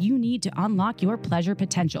tools you need to unlock your pleasure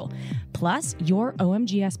potential. Plus, your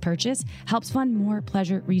OMGYes purchase helps fund more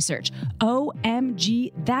pleasure research.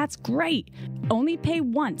 OMG, that's great! Only pay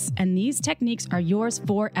once, and these techniques are yours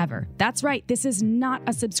forever. That's right, this is not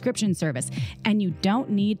a subscription service, and you don't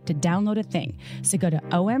need to download a thing. So go to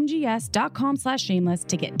omgs.com/shameless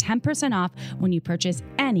to get 10% off when you purchase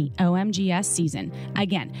any OMGYes season.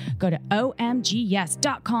 Again, go to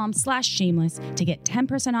omgs.com/shameless to get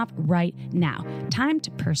 10% off right now. Time to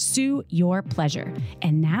pursue your pleasure.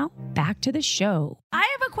 And now, back to the show. I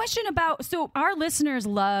have a question about, so our listeners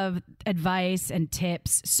love advice and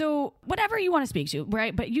tips. So whatever you want to speak to,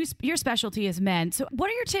 right? But your specialty is men. So what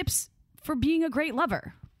are your tips for being a great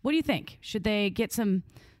lover? What do you think? Should they get some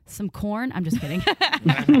corn? I'm just kidding.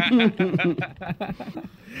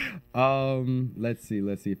 Let's see.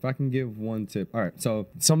 If I can give one tip. All right. So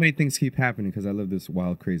many things keep happening because I live this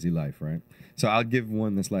wild, crazy life, right? So I'll give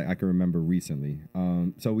one that's like I can remember recently.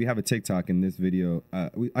 So we have a TikTok in this video.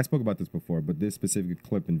 I spoke about this before, but this specific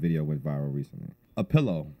clip and video went viral recently. A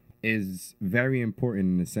pillow is very important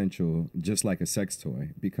and essential, just like a sex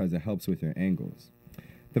toy, because it helps with your angles.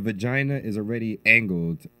 The vagina is already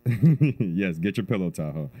angled. Yes, get your pillow,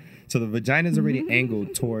 Tahoe. So the vagina is already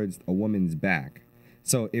angled towards a woman's back.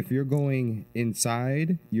 So if you're going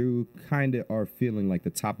inside, you kind of are feeling like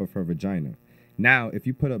the top of her vagina. Now, if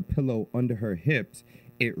you put a pillow under her hips,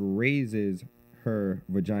 it raises her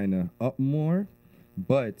vagina up more,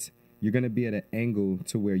 but you're going to be at an angle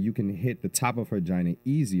to where you can hit the top of her vagina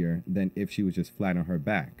easier than if she was just flat on her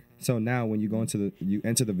back. So now when you go you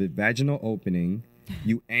enter the vaginal opening,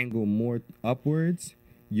 you angle more upwards,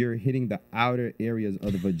 you're hitting the outer areas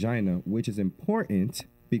of the vagina, which is important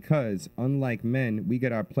because unlike men, we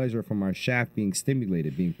get our pleasure from our shaft being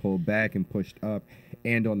stimulated, being pulled back and pushed up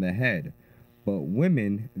and on the head. But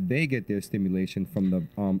women, they get their stimulation from the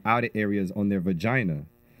outer areas on their vagina.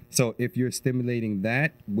 So if you're stimulating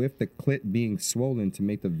that with the clit being swollen to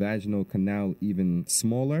make the vaginal canal even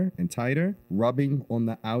smaller and tighter, rubbing on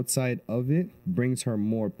the outside of it brings her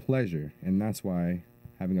more pleasure. And that's why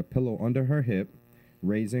having a pillow under her hip,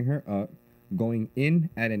 raising her up, going in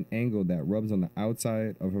at an angle that rubs on the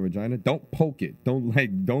outside of her vagina. Don't poke it.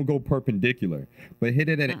 Don't go perpendicular, but hit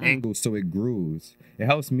it at an angle so it grooves. It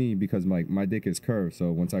helps me because my dick is curved.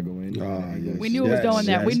 So once I go in, we knew it was going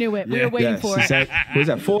there. We knew it. We were waiting for it. Was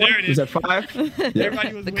that 4? Was that 5?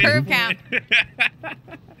 Yeah. The curve count.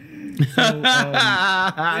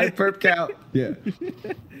 Perp count. Yeah.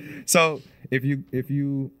 So if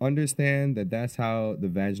you understand that that's how the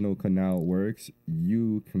vaginal canal works,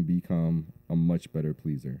 you can become a much better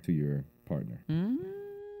pleaser to your partner.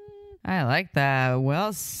 I like that.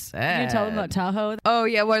 Well said. Can you tell them about Tahoe? Oh,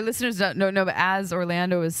 yeah. Well, our listeners don't know, but as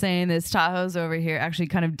Orlando was saying this, Tahoe's over here actually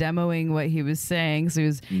kind of demoing what he was saying. So he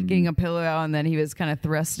was getting a pillow out, and then he was kind of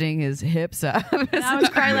thrusting his hips up. And I was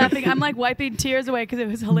cry laughing. I'm like wiping tears away because it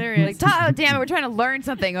was hilarious. Like, Tahoe, damn it, we're trying to learn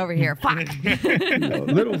something over here. Fuck.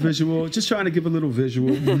 Little visual. Just trying to give a little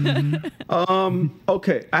visual.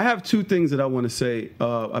 Okay. I have 2 things that I want to say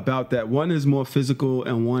about that. One is more physical,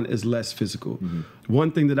 and one is less physical.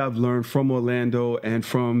 One thing that I've learned from Orlando and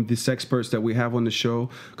from the sexperts that we have on the show,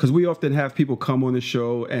 because we often have people come on the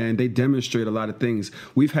show and they demonstrate a lot of things.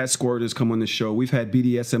 We've had squirters come on the show. We've had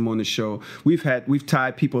BDSM on the show. We've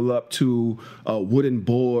tied people up to wooden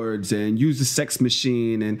boards and used the sex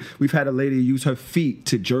machine. And we've had a lady use her feet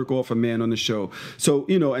to jerk off a man on the show. So,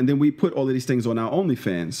 and then we put all of these things on our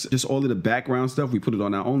OnlyFans. Just all of the background stuff, we put it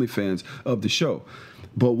on our OnlyFans of the show.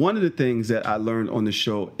 But one of the things that I learned on the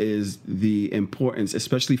show is the importance,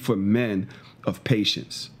 especially for men, of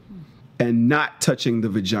patience and not touching the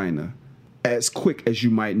vagina as quick as you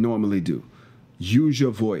might normally do. Use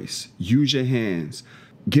your voice, use your hands,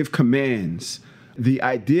 give commands. The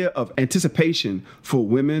idea of anticipation for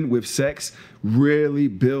women with sex really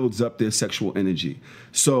builds up their sexual energy.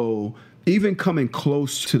 So even coming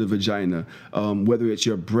close to the vagina, whether it's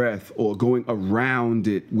your breath or going around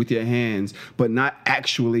it with your hands, but not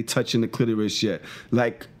actually touching the clitoris yet,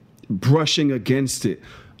 like brushing against it,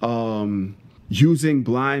 using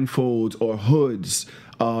blindfolds or hoods,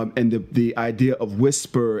 and the idea of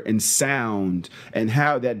whisper and sound and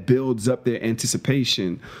how that builds up their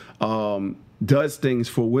anticipation, does things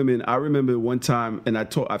for women. I remember one time, and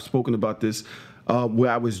I've spoken about this,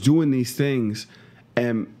 where I was doing these things,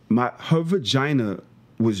 and her vagina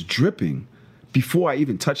was dripping before I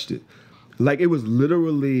even touched it. Like, it was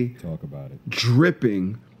literally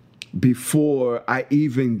dripping before I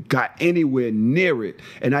even got anywhere near it.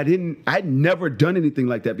 And I'd never done anything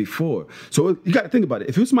like that before. So you got to think about it.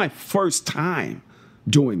 If it was my first time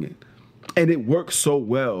doing it, and it worked so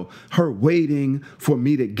well, her waiting for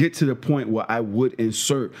me to get to the point where I would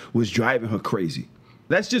insert was driving her crazy.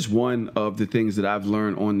 That's just one of the things that I've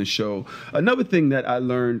learned on the show. Another thing that I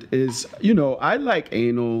learned is, I like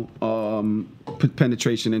anal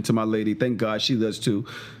penetration into my lady. Thank God she does too.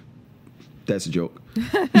 That's a joke.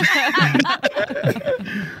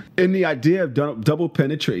 And the idea of double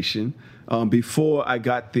penetration, before I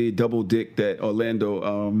got the double dick that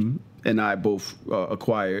Orlando and I both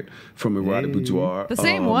acquired from Erotic Boudoir. The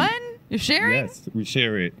same one? You're sharing? Yes, we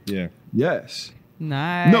share it. Yeah. Yes.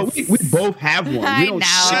 Nice. No, we both have one. I We don't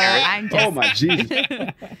share it. I'm just- Oh my Jesus.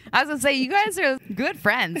 I was going to say, you guys are good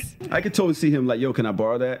friends. I could totally see him like, yo, can I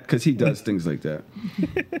borrow that? Because he does things like that.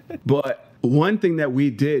 But one thing that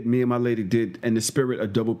me and my lady did in the spirit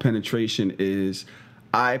of double penetration is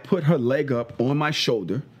I put her leg up on my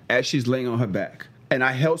shoulder as she's laying on her back. And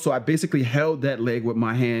I basically held that leg with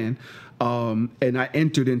my hand, and I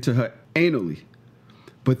entered into her anally.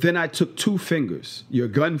 But then I took two fingers, your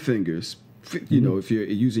gun fingers, if you're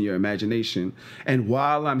using your imagination, and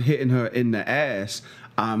while I'm hitting her in the ass,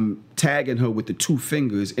 I'm tagging her with the two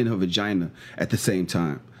fingers in her vagina at the same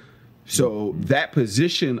time. So that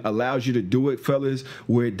position allows you to do it, fellas,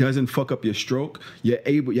 where it doesn't fuck up your stroke. You're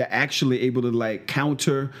actually able to like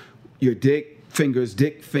counter your dick fingers,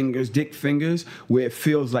 where it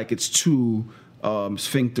feels like it's two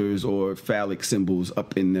sphincters or phallic symbols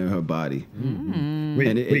up in her body. Mm-hmm.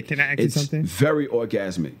 Wait, can I ask you something? It's very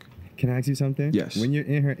orgasmic. Can I ask you something? Yes. When you're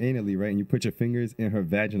in her anally, right, and you put your fingers in her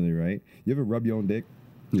vaginally, right, you ever rub your own dick?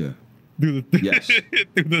 Yeah. Yes.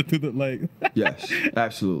 through the like. Yes,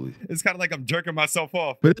 absolutely. It's kind of like I'm jerking myself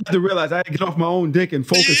off. But I have to realize I had to get off my own dick and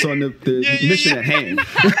focus on the mission at hand.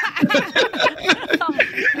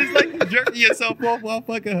 It's like jerking yourself off while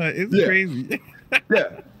fucking her. It's crazy.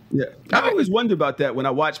 Yeah. I always wonder about that when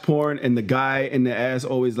I watch porn and the guy in the ass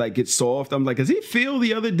always like gets soft. I'm like, does he feel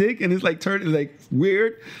the other dick and it's like turning like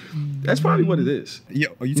weird? That's probably what it is. Yeah.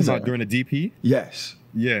 Are you talking about during a DP? Yes.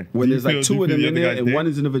 Yeah. When there's like two of them in there and dick? one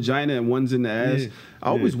is in the vagina and one's in the ass. Yeah. I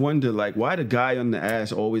always wonder like why the guy on the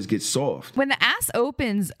ass always gets soft. When the ass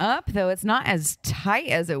opens up, though, it's not as tight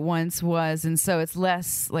as it once was, and so it's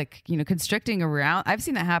less like constricting around. I've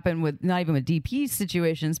seen that happen with not even with DP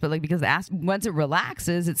situations, but like because the ass once it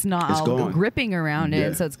relaxes, it's not all gone. gripping around Yeah,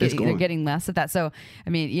 it, so it's gone. getting less of that. So I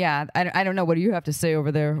mean, yeah, I don't know. What do you have to say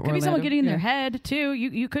over there? Could be someone getting in their head too.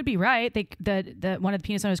 You could be right. That one of the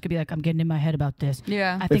penis owners could be like, I'm getting in my head about this.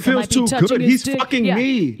 Yeah. I It think I feels might be too touching good. his He's dick. fucking Yeah.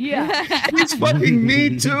 me. Yeah. He's fucking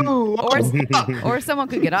me too. Or someone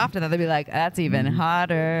could get off to that. They'd be like, that's even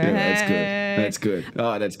hotter. Yeah, that's good.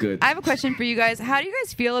 Oh, that's good. I have a question for you guys. How do you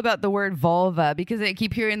guys feel about the word vulva? Because I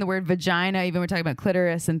keep hearing the word vagina, even we're talking about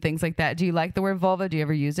clitoris and things like that. Do you like the word vulva? Do you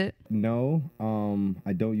ever use it? No,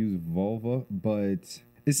 I don't use vulva, but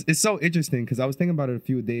it's so interesting because I was thinking about it a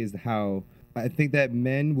few days how I think that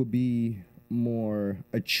men would be more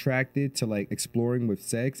attracted to like exploring with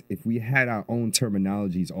sex if we had our own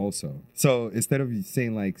terminologies also. So instead of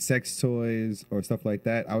saying like sex toys or stuff like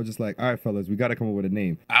that, I was just like, all right, fellas, we got to come up with a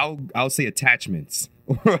name. I'll say attachments.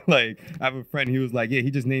 Or like I have a friend, he was like, yeah,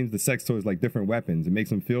 he just names the sex toys like different weapons. It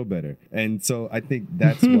makes him feel better. And so I think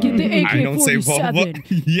that's why Get the I don't say vulva.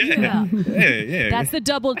 Yeah. Yeah. That's the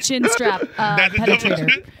double chin strap That's a double penetrator.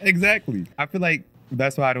 chin. Exactly. I feel like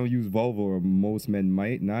that's why I don't use vulva, or most men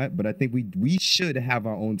might not. But I think we should have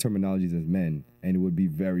our own terminologies as men, and it would be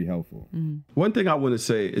very helpful. One thing I want to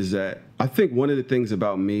say is that I think one of the things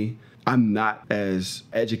about me, I'm not as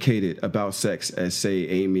educated about sex as, say,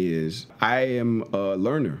 Amy is. I am a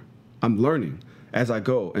learner. I'm learning. as I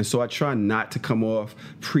go. And so I try not to come off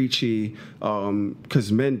preachy,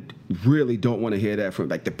 because men really don't want to hear that from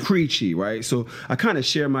like the preachy, right? So I kind of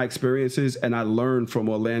share my experiences, and I learn from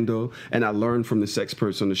Orlando, and I learn from the sex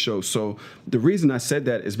person on the show. So the reason I said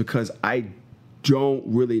that is because I don't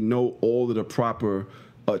really know all of the proper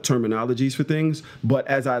terminologies for things, but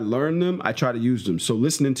as I learn them, I try to use them. So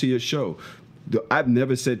listening to your show, I've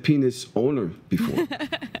never said penis owner before,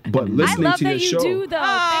 but listening to your show, I love that you do, though.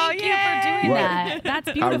 Thank you for doing that.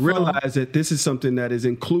 That's beautiful. I realize that this is something that is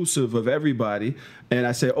inclusive of everybody, and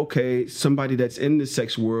I say, okay, somebody that's in the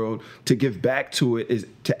sex world, to give back to it is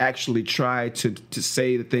to actually try to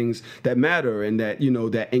say the things that matter and that, you know,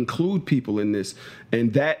 that include people in this,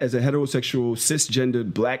 and that as a heterosexual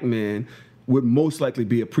cisgendered black man would most likely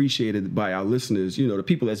be appreciated by our listeners, you know, the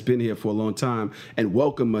people that's been here for a long time and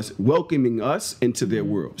welcoming us into their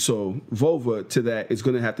world. So vulva to that is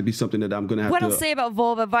going to have to be something that I'm going to have what to... I'll say about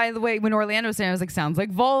vulva, by the way, when Orlando was saying, I was like, sounds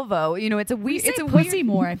like Volvo. You know, it's a weird... It's a pussy weird,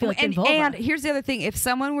 more, I feel like, than vulva. And here's the other thing. If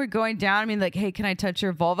someone were going down, I mean, like, hey, can I touch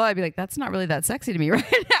your vulva? I'd be like, that's not really that sexy to me right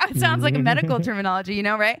now. It sounds like a medical terminology, you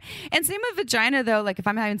know, right? And same with vagina, though. Like, if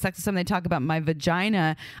I'm having sex with someone, they talk about my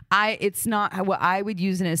vagina, it's not what I would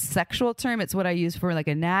use in a sexual term. It's what I use for, like,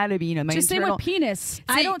 anatomy, you know, my just internal... same with penis. See,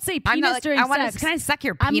 I don't say I'm penis not like, during sex. Can I suck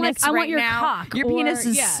your I'm penis like, I right want your now? cock. Your or- penis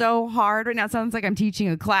is yeah. so hard right now. It sounds like I'm teaching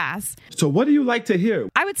a class. So what do you like to hear?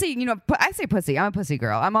 I would say, you know, I say pussy. I'm a pussy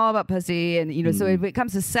girl. I'm all about pussy. And, you know, so if it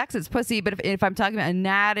comes to sex, it's pussy. But if I'm talking about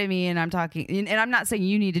anatomy and I'm not saying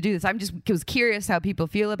you need to do this. I'm just was curious how people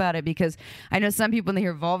feel about it, because I know some people when they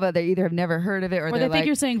hear vulva, they either have never heard of it or they they're think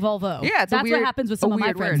you're saying Volvo. Yeah, that's what happens with some of my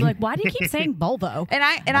weird friends. word. They're like, why do you keep saying Volvo? And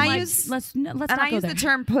I use the the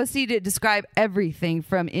term pussy to describe everything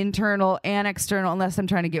from internal and external, unless I'm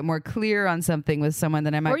trying to get more clear on something with someone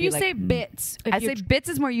that I might or be you like, say bits. I say bits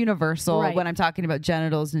is more universal Right. when I'm talking about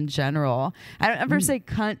genitals in general. I don't ever say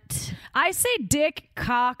cunt. I say dick,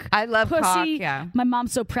 cock. I love pussy. cock, yeah. My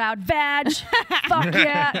mom's so proud. Vag. Fuck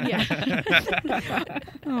yeah.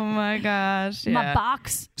 Oh my gosh. My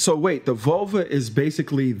box. So wait, the vulva is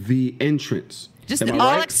basically the entrance. Just Am I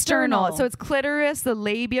all right? external. So it's clitoris, the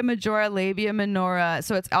labia majora, labia minora.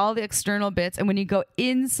 So it's all the external bits. And when you go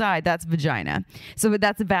inside, that's vagina. So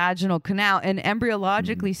that's a vaginal canal. And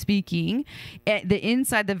embryologically speaking, the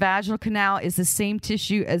inside, the vaginal canal is the same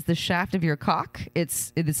tissue as the shaft of your cock.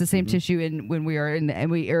 It's the same tissue when we are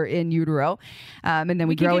in utero. And then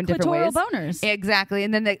we grow in different ways. Boners. Exactly.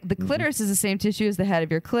 And then the clitoris is the same tissue as the head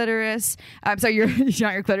of your clitoris. I'm sorry,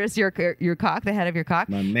 not your clitoris, your cock, the head of your cock.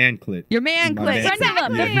 My man clit. Your man My clit. man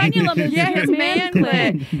Exactly. The frenulum is Yeah, his man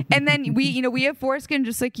clit. clit. And then we have foreskin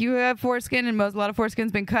just like you have foreskin, and a lot of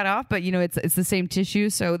foreskin's been cut off, but you know it's the same tissue,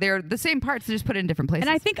 so they're the same parts, they're just put in different places.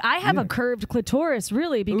 And I think I have a curved clitoris,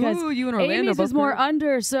 really, because Ooh, you and Orlando Amy's both is more curved.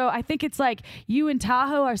 under. So I think it's like you and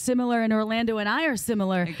Tahoe are similar, and Orlando and I are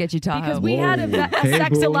similar. I get you, Tahoe. Because we had a Okay,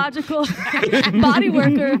 sexological body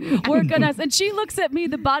worker work on us, and she looks at me.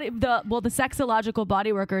 The sexological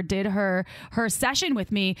body worker did her session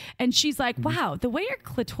with me, and she's like, "Wow, the way your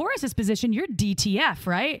clitoris is positioned, you're DTF,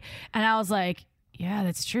 right?" And I was like, yeah,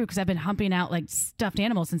 that's true, because I've been humping out like stuffed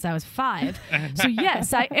animals since I was 5. So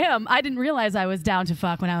yes, I am. I didn't realize I was down to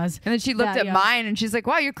fuck when I was. And then she looked that at young. mine and she's like,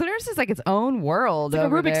 wow, your clitoris is like its own world. It's like a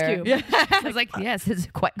over Rubik's there. Cube. Yeah. I was like, yes, it's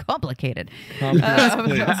quite complicated. Complex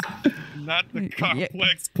clit. Not the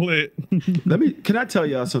complex clit. Can I tell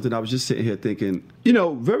y'all something? I was just sitting here thinking, you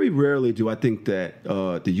know, very rarely do I think that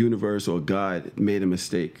the universe or God made a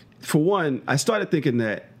mistake. For one, I started thinking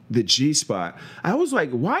that the G-spot, I was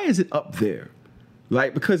like, why is it up there?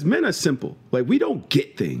 Like, because men are simple. Like, we don't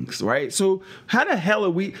get things, right? So how the hell are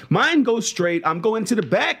we? Mine goes straight. I'm going to the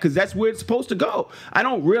back because that's where it's supposed to go. I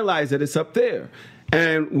don't realize that it's up there.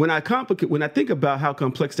 And when I think about how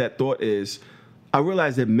complex that thought is, I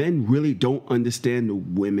realize that men really don't understand the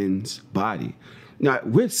women's body. Now,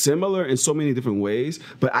 we're similar in so many different ways,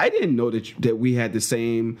 but I didn't know that we had the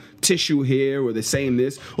same tissue here or the same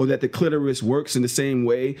this, or that the clitoris works in the same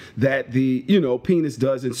way that the, penis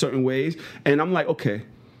does in certain ways. And I'm like, okay,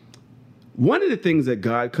 one of the things that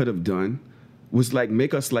God could have done was like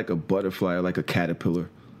make us like a butterfly or like a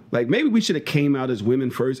caterpillar. Like maybe we should have came out as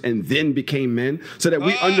women first and then became men so that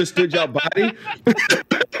we understood y'all body.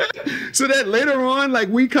 So that later on, like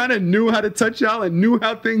we kind of knew how to touch y'all and knew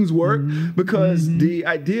how things work, because the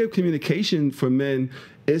idea of communication for men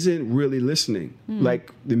isn't really listening.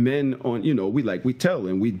 Like the men on, we tell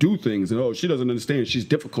and we do things and, oh, she doesn't understand. She's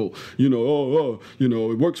difficult.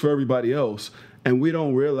 It works for everybody else. And we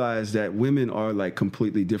don't realize that women are like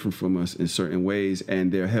completely different from us in certain ways,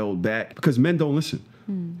 and they're held back because men don't listen.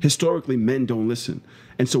 Historically, men don't listen.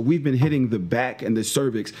 And so we've been hitting the back and the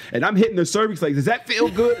cervix. And I'm hitting the cervix like, does that feel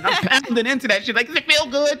good? And I'm pounding into that shit like, does it feel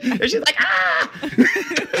good? And she's like, ah!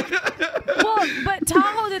 Well, but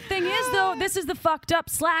Tahoe, the thing is, though, this is the fucked up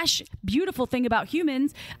 / beautiful thing about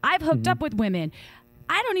humans. I've hooked up with women.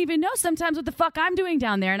 I don't even know sometimes what the fuck I'm doing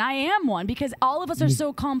down there, and I am one, because all of us are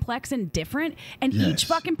so complex and different, and each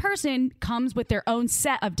fucking person comes with their own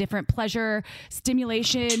set of different pleasure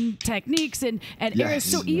stimulation techniques and areas.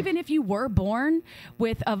 So even if you were born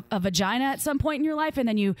with a vagina at some point in your life, and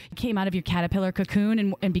then you came out of your caterpillar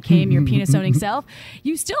cocoon and became your penis-owning self,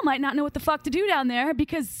 you still might not know what the fuck to do down there,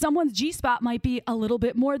 because someone's G-spot might be a little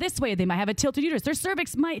bit more this way. They might have a tilted uterus. Their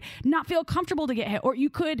cervix might not feel comfortable to get hit, or you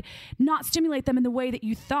could not stimulate them in the way that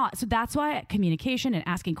you thought. So that's why communication and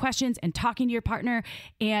asking questions and talking to your partner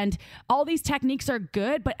and all these techniques are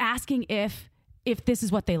good, but asking if this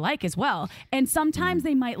is what they like as well. And sometimes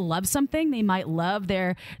they might love something. They might love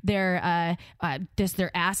their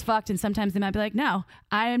ass fucked, and sometimes they might be like, no,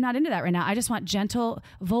 I am not into that right now. I just want gentle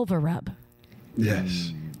vulva rub.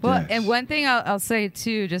 Yes. Well, and one thing I'll say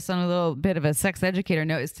too, just on a little bit of a sex educator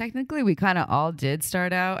note, is technically we kind of all did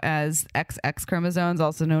start out as XX chromosomes,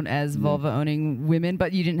 also known as vulva-owning women,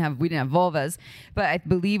 but we didn't have vulvas. But I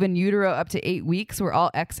believe in utero up to 8 weeks, we're all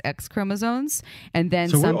XX chromosomes, and then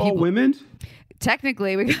So some we're all people. Women?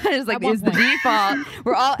 Technically, we kind of like is the default.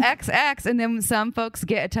 We're all XX, and then some folks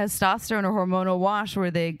get a testosterone or hormonal wash where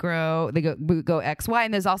they go XY,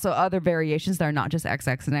 and there's also other variations that are not just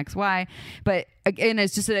XX and XY. But again,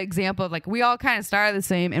 it's just an example of like we all kind of started the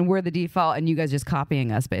same, and we're the default, and you guys just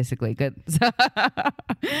copying us basically. Good. So,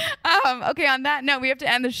 okay, on that note, we have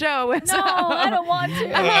to end the show. No, I don't want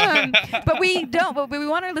to. But we don't. But we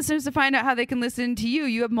want our listeners to find out how they can listen to you.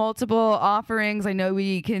 You have multiple offerings. I know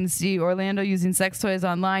we can see Orlando using sex toys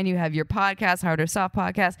online. You have your podcast, Hard or Soft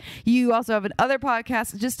podcast. You also have another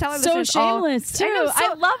podcast. Just tell our listeners. Shameless too.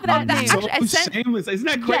 I love that name. Shameless. Isn't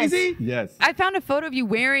that crazy? Yes. I found a photo of you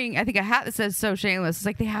wearing, I think, a hat that says "So Shameless." It's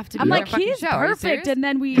like they have to be. I'm on like, our fucking he's show. Are you perfect. serious? And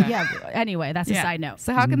then anyway, that's a side note.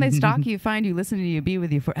 So how can they stalk you, find you, listen to you, be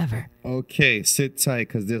with you forever? Okay, sit tight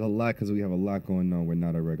because we have a lot going on. We're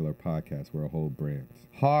not a regular podcast. We're a whole brand.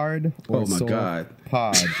 Hard or Soft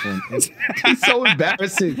Pod on Instagram. He's so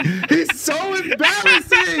embarrassing. He's so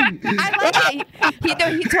embarrassing. I like it. He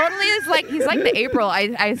totally is like, he's like the April.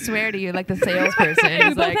 I swear to you, like the salesperson. We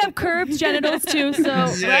He's both like, have curved genitals too, so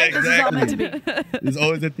right? This is all meant to be. There's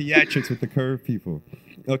always the theatrics with the curved people.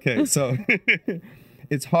 Okay, so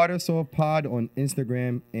it's Hard or Soft Pod on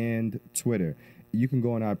Instagram and Twitter. You can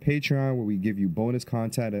go on our Patreon where we give you bonus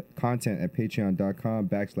content at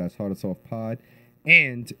patreon.com/Hard or Soft Pod.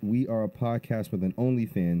 And we are a podcast with an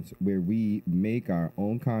OnlyFans where we make our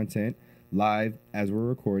own content live as we're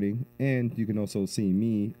recording. And you can also see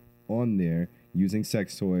me on there using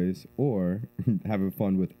sex toys or having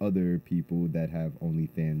fun with other people that have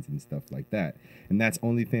OnlyFans and stuff like that. And that's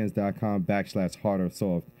onlyfans.com/Hard or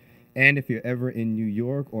Soft. And if you're ever in New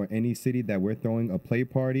York or any city that we're throwing a play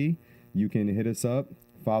party, you can hit us up,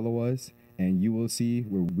 follow us, and you will see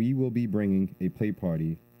where we will be bringing a play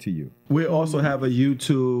party to you. We also have a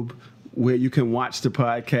YouTube where you can watch the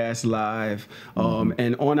podcast live.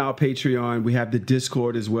 And on our Patreon, we have the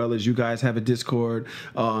Discord as well, as you guys have a Discord.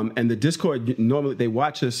 And the Discord, normally they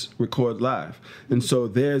watch us record live. And so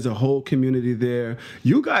there's a whole community there.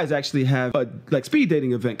 You guys actually have a speed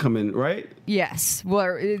dating event coming, right? yes.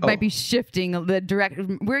 Well, it might be shifting the direct.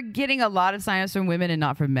 We're getting a lot of signups from women and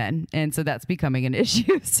not from men. And so that's becoming an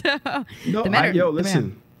issue. So No, the men are,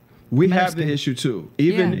 listen. We have the issue too.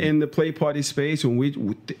 Even in the play party space,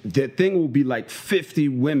 when the thing will be like 50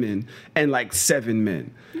 women and like 7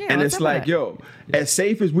 men. Yeah, and it's like, as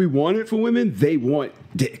safe as we want it for women, they want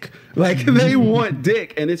dick. Like they want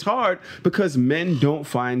dick. And it's hard because men don't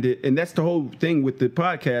find it. And that's the whole thing with the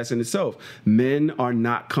podcast in itself. Men are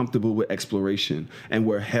not comfortable with exploration, and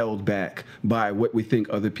we're held back by what we think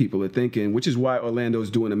other people are thinking, which is why Orlando's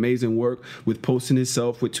doing amazing work with posting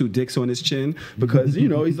himself with 2 dicks on his chin, because,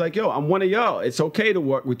 he's like, yo, I'm one of y'all. It's okay to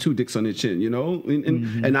work with 2 dicks on his chin,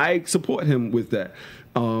 and I support him with that.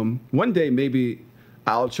 One day, maybe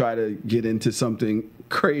I'll try to get into something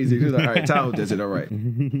crazy. All right, Tahoe does it all right.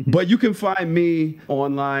 But you can find me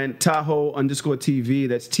online, Tahoe_TV.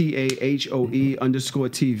 That's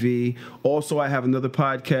TAHOE_TV. Also, I have another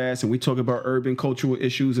podcast, and we talk about urban cultural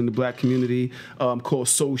issues in the black community called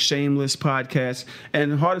So Shameless Podcast.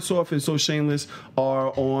 And Hard or Soft and So Shameless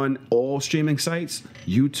are on all streaming sites,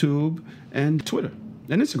 YouTube and Twitter.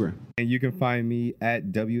 And Instagram. And you can find me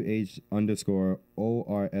at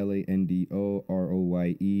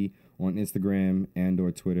WH_ORLANDOROYE on Instagram and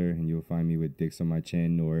or Twitter, and you'll find me with dicks on my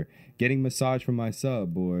chin or getting massage from my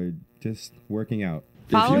sub or just working out.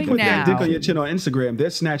 Following if you put now. that dick on your chin on Instagram, they're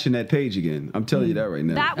snatching that page again. I'm telling you that right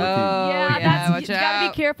now. That would, watch you gotta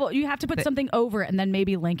out. be careful. You have to put something over it and then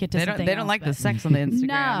maybe link it to something They don't else, like the but- sex on the Instagram.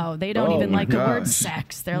 No, they don't Oh even my like the word gosh.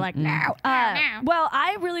 sex. They're like, no. Well,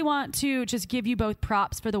 I really want to just give you both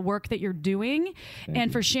props for the work that you're doing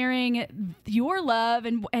and for sharing your love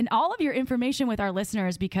and all of your information with our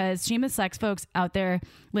listeners, because Shameless Sex folks out there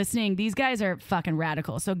listening, these guys are fucking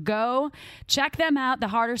radical. So go check them out, the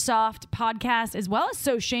Hard or Soft podcast, as well as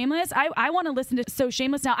So Shameless. I want to listen to So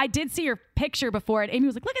Shameless now. I did see your picture before, and Amy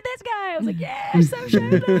was like, look at this guy. I was like, yeah, So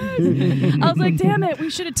Shameless. I was like, damn it, we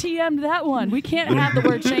should have TM'd that one. We can't have the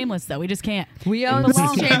word shameless, though. We just can't. We own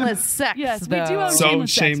shameless sex. Yes, though. we do own So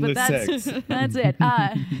shameless sex, but shameless that's, that's it.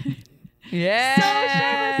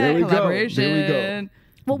 Yeah. There we go. Collaboration. There we go.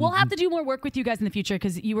 Well, we'll have to do more work with you guys in the future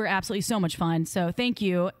because you were absolutely so much fun. So thank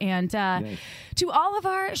you. And to all of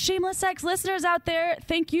our Shameless Sex listeners out there,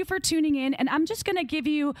 thank you for tuning in. And I'm just going to give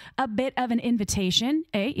you a bit of an invitation.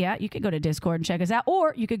 You could go to Discord and check us out,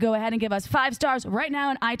 or you could go ahead and give us 5 stars right now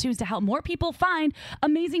on iTunes to help more people find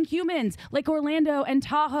amazing humans like Orlando and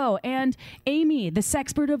Tahoe and Amy, the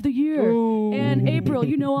Sexpert of the Year. Ooh. And April,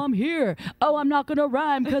 you know I'm here. Oh, I'm not going to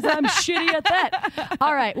rhyme because I'm shitty at that.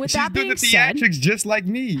 All right. With that She's doing being the said, theatrics just like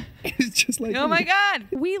me. It's just like Oh me. my God.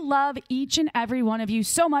 we love each and every one of you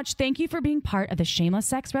so much. Thank you for being part of the Shameless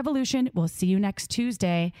Sex Revolution. We'll see you next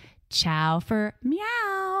Tuesday. Ciao for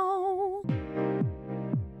meow.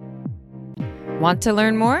 Want to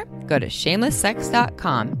learn more? Go to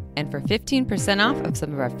shamelesssex.com, and for 15% off of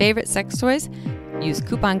some of our favorite sex toys, use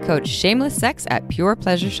coupon code shamelesssex at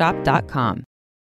purepleasureshop.com.